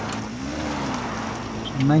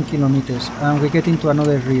 So 9 kilometers, and we get into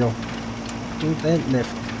another Rio to the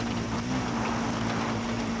left.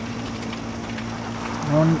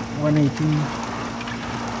 118,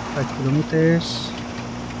 5 kilometers.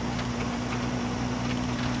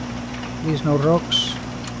 There's no rocks.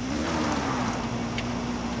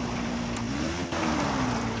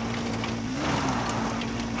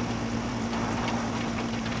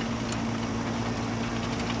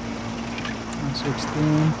 And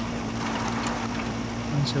 16,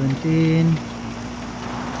 117,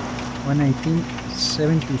 118,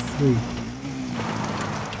 73.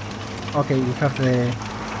 Okay, we have the...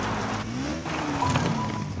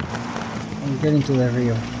 we get into the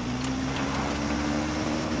Rio.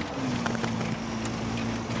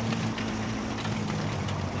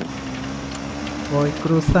 Voy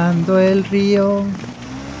cruzando el río,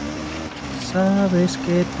 sabes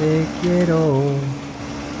que te quiero,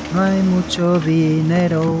 no hay mucho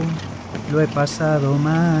dinero, lo he pasado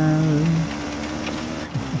mal.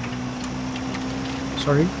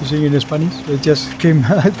 Sorry, to sing in Spanish, it just came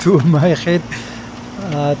to my head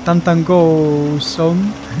Tantango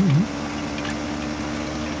song.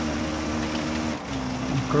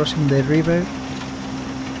 I'm crossing the river.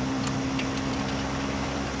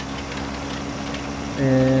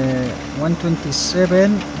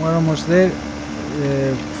 127, we're almost there.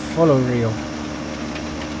 Follow Rio.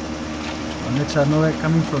 And it's another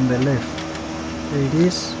coming from the left. There it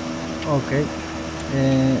is. Okay.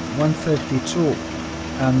 132.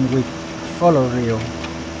 And we follow Rio.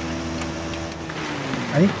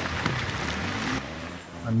 Ahí.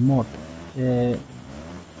 And more.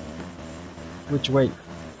 Which way?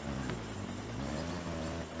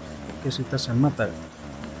 Guess it doesn't matter.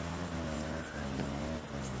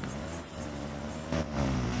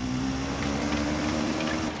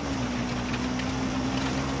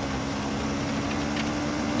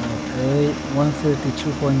 Okay,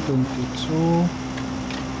 132.22.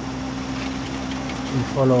 We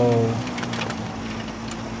follow,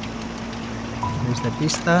 there's the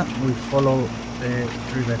pista, we follow the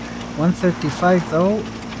river. 135 though,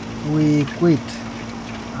 we quit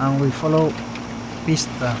and we follow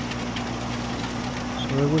pista. So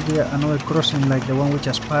there will be another crossing like the one we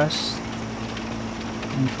just passed.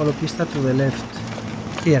 And follow pista to the left.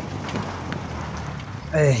 Here.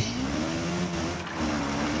 Hey.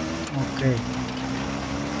 Okay.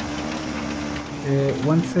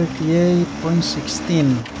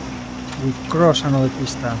 138.16. We cross another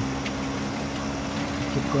pista.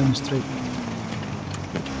 Keep going straight.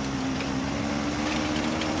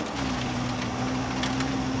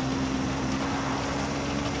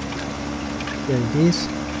 Here it is.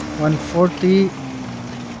 140.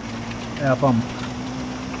 Bump.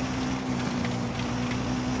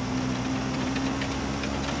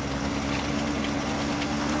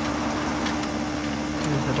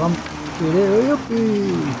 Here's the bump.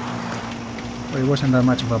 Well, it wasn't that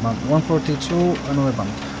much of a bump. 142, another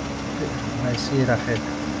bump. I see it ahead.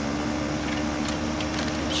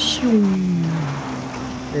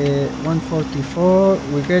 144,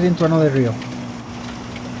 we get into another Rio.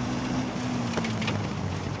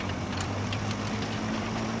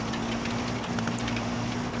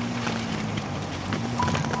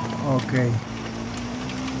 Okay.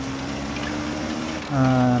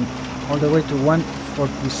 And all the way to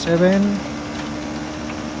 147.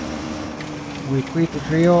 We quit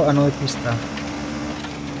Rio, another pista.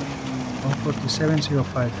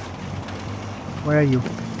 147.05. Where are you?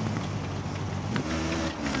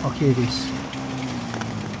 Oh, here it is.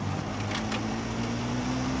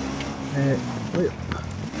 Wait.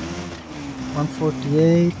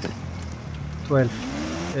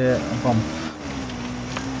 148.12. Bump.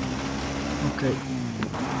 Okay.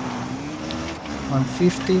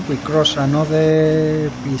 150. We cross another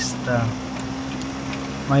pista.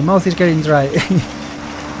 My mouth is getting dry.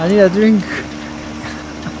 I need a drink.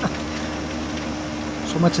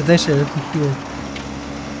 So much desert here.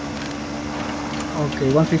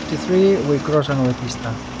 Okay, 153, we cross another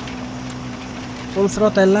pista. Full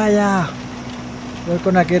throttle Laia! We're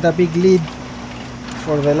gonna get a big lead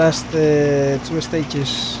for the last two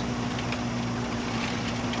stages.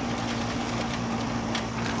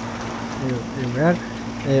 Here we are.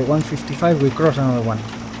 155, we cross another one.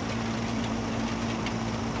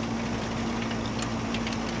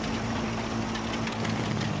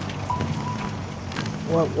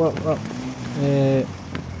 Well.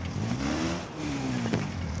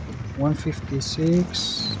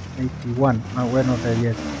 156.81. Oh, we're not there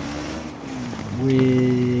yet.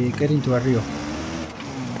 We get into a Rio.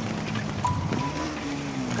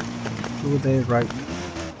 To the right.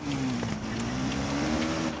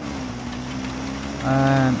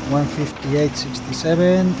 And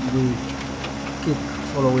 158.67. We keep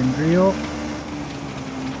following Rio.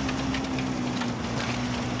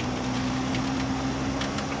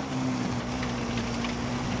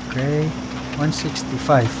 Okay,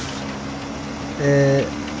 165.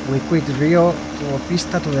 We quit Rio to a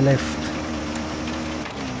pista to the left.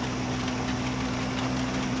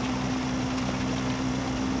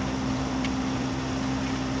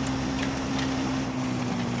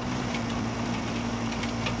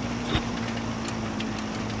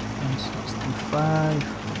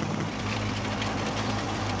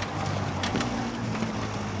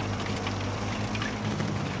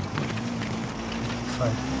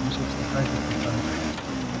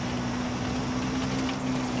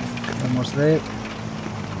 Almost there.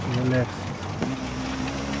 To the left.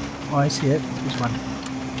 Oh, I see it. This one.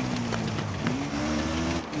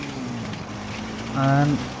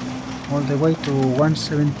 And all the way to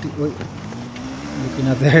 170. Wait, looking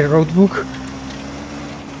at the roadbook.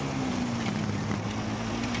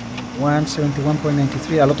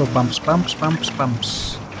 171.93. A lot of bumps.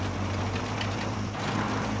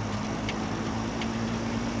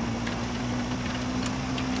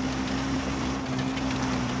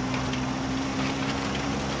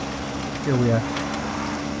 Here we are.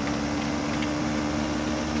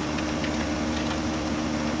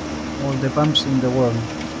 All the bumps in the world.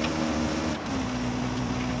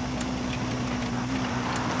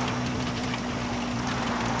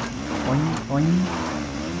 Boing.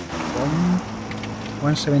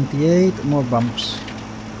 178, more bumps.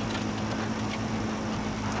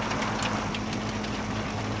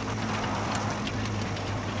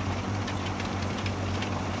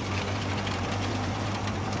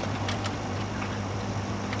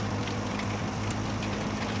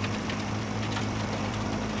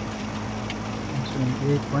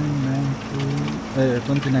 .92,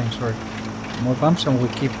 29, sorry. More bumps and we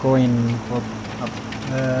keep going up,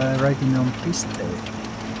 riding on pista.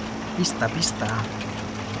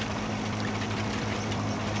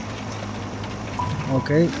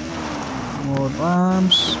 Okay, More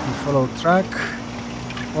bumps, we follow track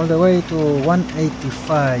all the way to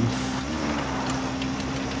 185.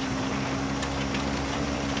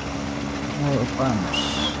 More bumps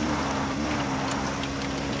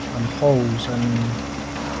and holes and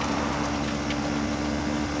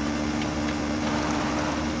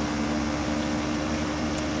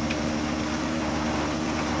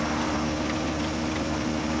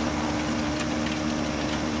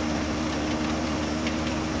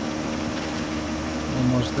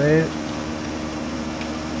almost there.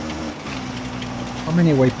 How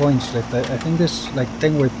many waypoints left? I think there's like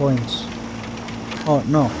 10 waypoints. Oh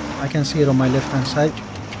no, I can see it on my left hand side.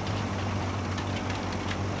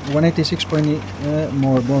 186.8,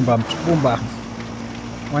 more bumps. Boom bam.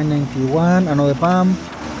 191, another bump.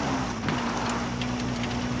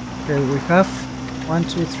 Okay, we have 1,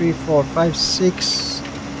 2, 3, 4, 5, 6,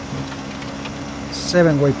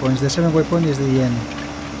 7 waypoints. The 7th waypoint is the end.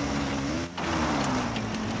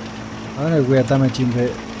 I don't know if we are damaging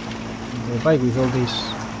the bike with all this.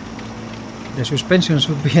 The suspension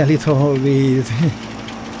should be a little bit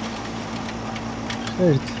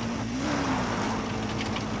hurt.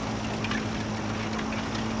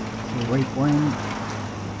 The waypoint.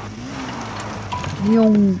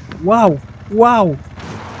 Wow! Wow!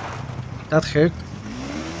 That hurt.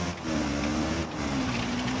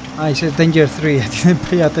 I said danger 3, I didn't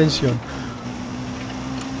pay attention.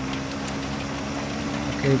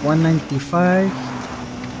 Okay, 195.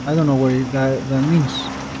 I don't know what that means.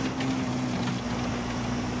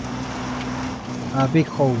 A big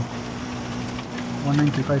hole.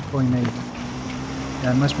 195.8.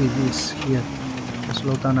 Yeah, it must be this here. Let's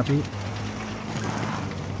slow down a bit.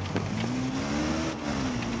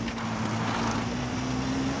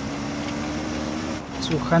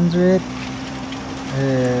 $200.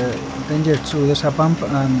 Danger 2. There's a bump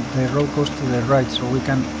and the road goes to the right, so we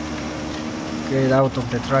can get out of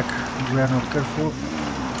the track if we are not careful.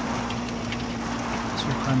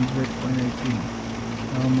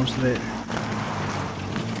 200.18. Almost there.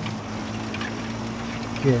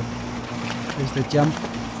 Here. Here's the jump.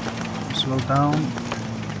 Slow down.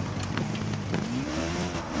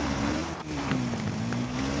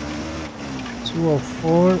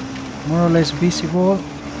 $204. More or less visible.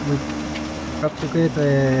 We have to get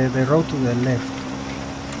the road to the left.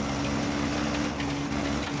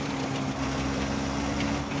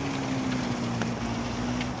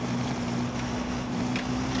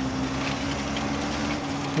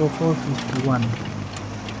 $451.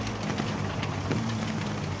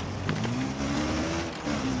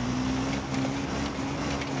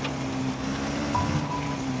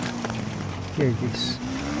 Here it is.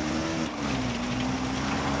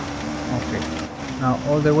 Okay, now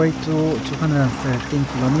all the way to 213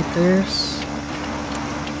 kilometers,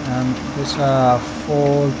 and there's a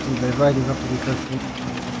fall to the right, you have to be careful.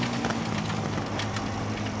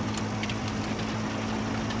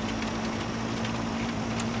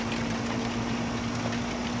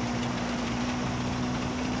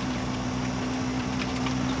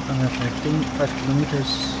 I think 5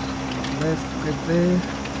 kilometers left to get there.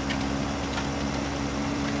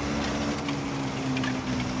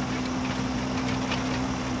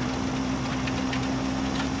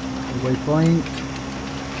 Waypoint.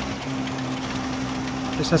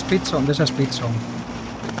 There's a speed zone, there's a speed zone.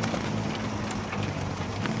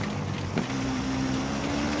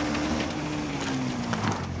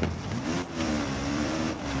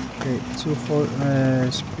 Okay,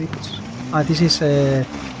 2-4 speed. Ah, this is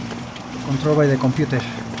controlled by the computer.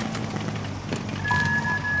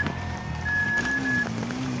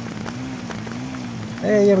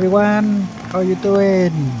 Hey everyone, how you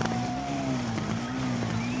doing?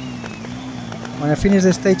 When I finish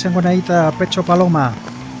the stage, I'm gonna eat a pecho paloma.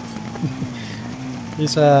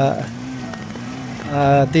 It's a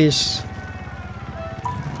dish,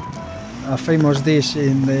 a famous dish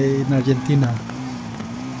in Argentina.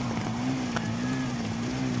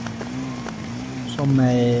 Some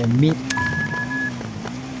meat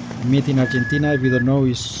in Argentina, if you don't know,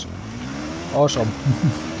 is awesome.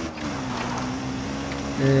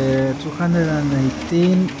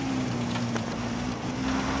 218.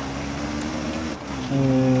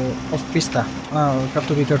 Off pista. We have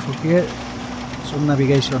to be careful here. Some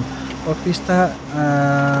navigation. Off pista.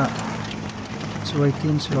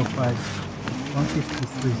 218.05.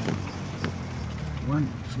 153.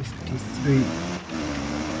 153.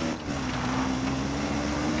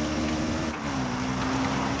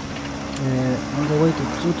 All the way to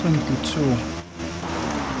 222.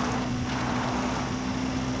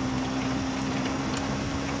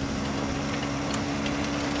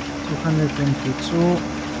 $222.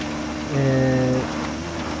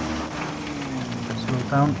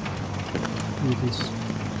 down. It is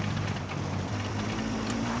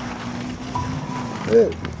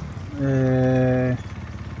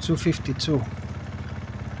 252.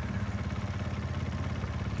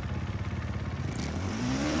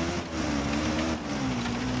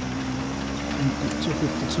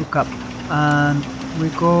 252 cap, and we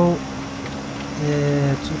go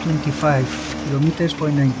 225 kilometers,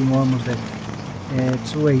 0.19, almost there.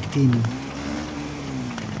 218.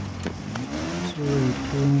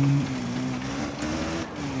 218.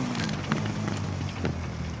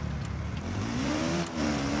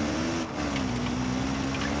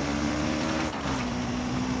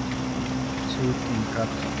 Cut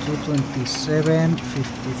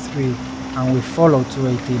 227.53, and we follow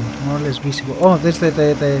 218, more or less visible. Oh, there's the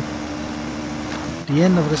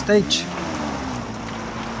end of the stage.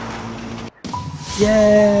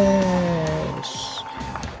 Yes!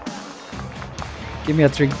 Give me a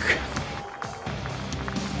drink.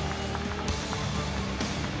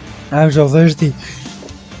 I'm so thirsty.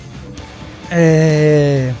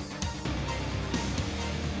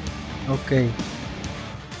 Okay.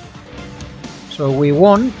 So we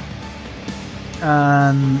won,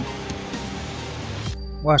 and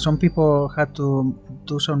well, some people had to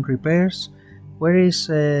do some repairs. Where is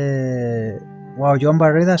wow, Juan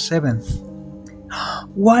Barreda 7th.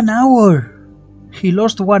 1 hour! He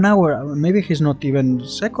lost 1 hour. Maybe he's not even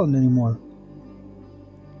second anymore.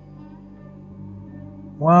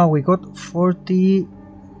 Wow, we got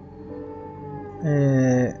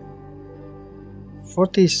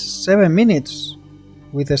 47 minutes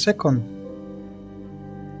with a second.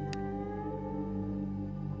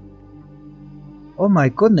 Oh my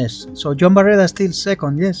goodness! So John Barreda still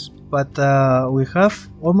second, yes, but we have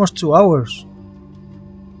almost 2 hours.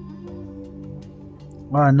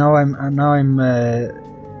 Well, now I'm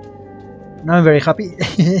very happy.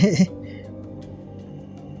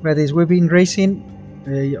 But as we've been racing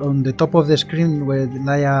on the top of the screen where the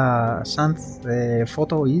Laia Sanz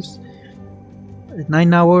photo is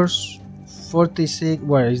 9 hours 46.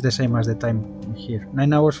 Well, it's the same as the time here.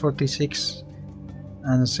 9 hours 46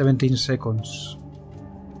 and 17 seconds.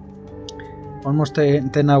 Almost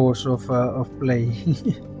 10 hours of play,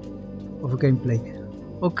 of gameplay.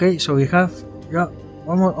 Okay, so we have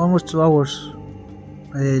almost 2 hours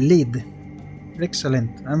lead.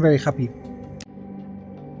 Excellent. I'm very happy.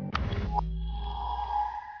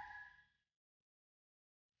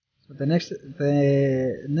 So the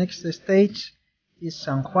next stage is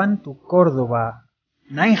San Juan to Córdoba.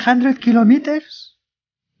 900 kilometers?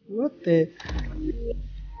 What the?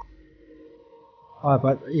 Oh,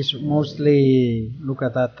 but it's mostly, look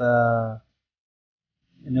at that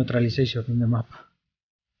neutralization in the map.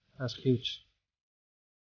 That's huge.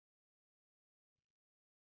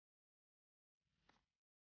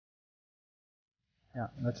 Yeah,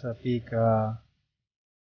 that's a big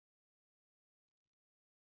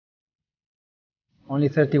only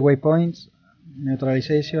 30 waypoints,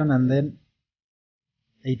 neutralization, and then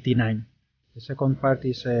 89. The second part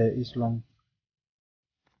is long.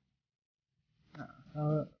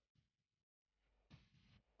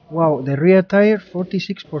 Wow, the rear tire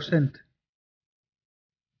 46%.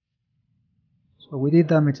 So we did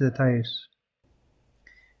damage the tires.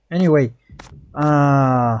 Anyway,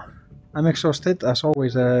 I'm exhausted as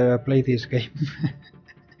always. I play this game.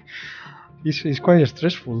 It's quite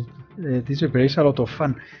stressful. This is a lot of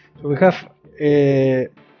fun. So we have.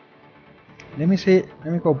 Let me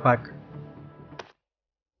go back.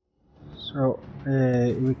 So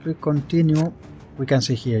if we click continue, we can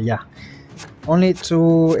see here. Yeah, only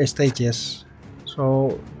 2 stages.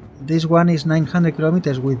 So this one is 900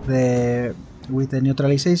 kilometers with the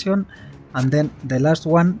neutralization, and then the last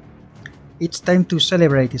one, it's time to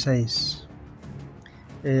celebrate, it says.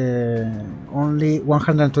 Only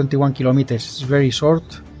 121 kilometers. It's very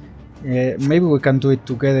short. Maybe we can do it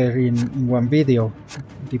together in one video.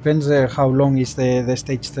 Depends how long is the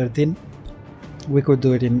stage 13. We could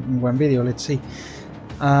do it in one video. Let's see.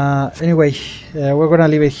 Anyway, we're gonna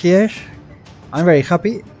leave it here. I'm very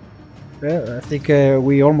happy. I think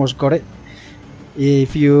we almost got it.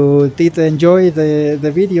 If you did enjoy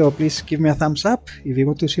the video, please give me a thumbs up. If you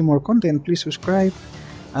want to see more content, please subscribe,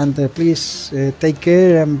 and please take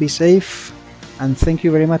care and be safe, and thank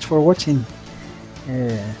you very much for watching.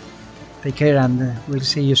 Take care, and we'll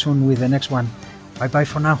see you soon with the next one. Bye bye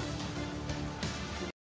for now.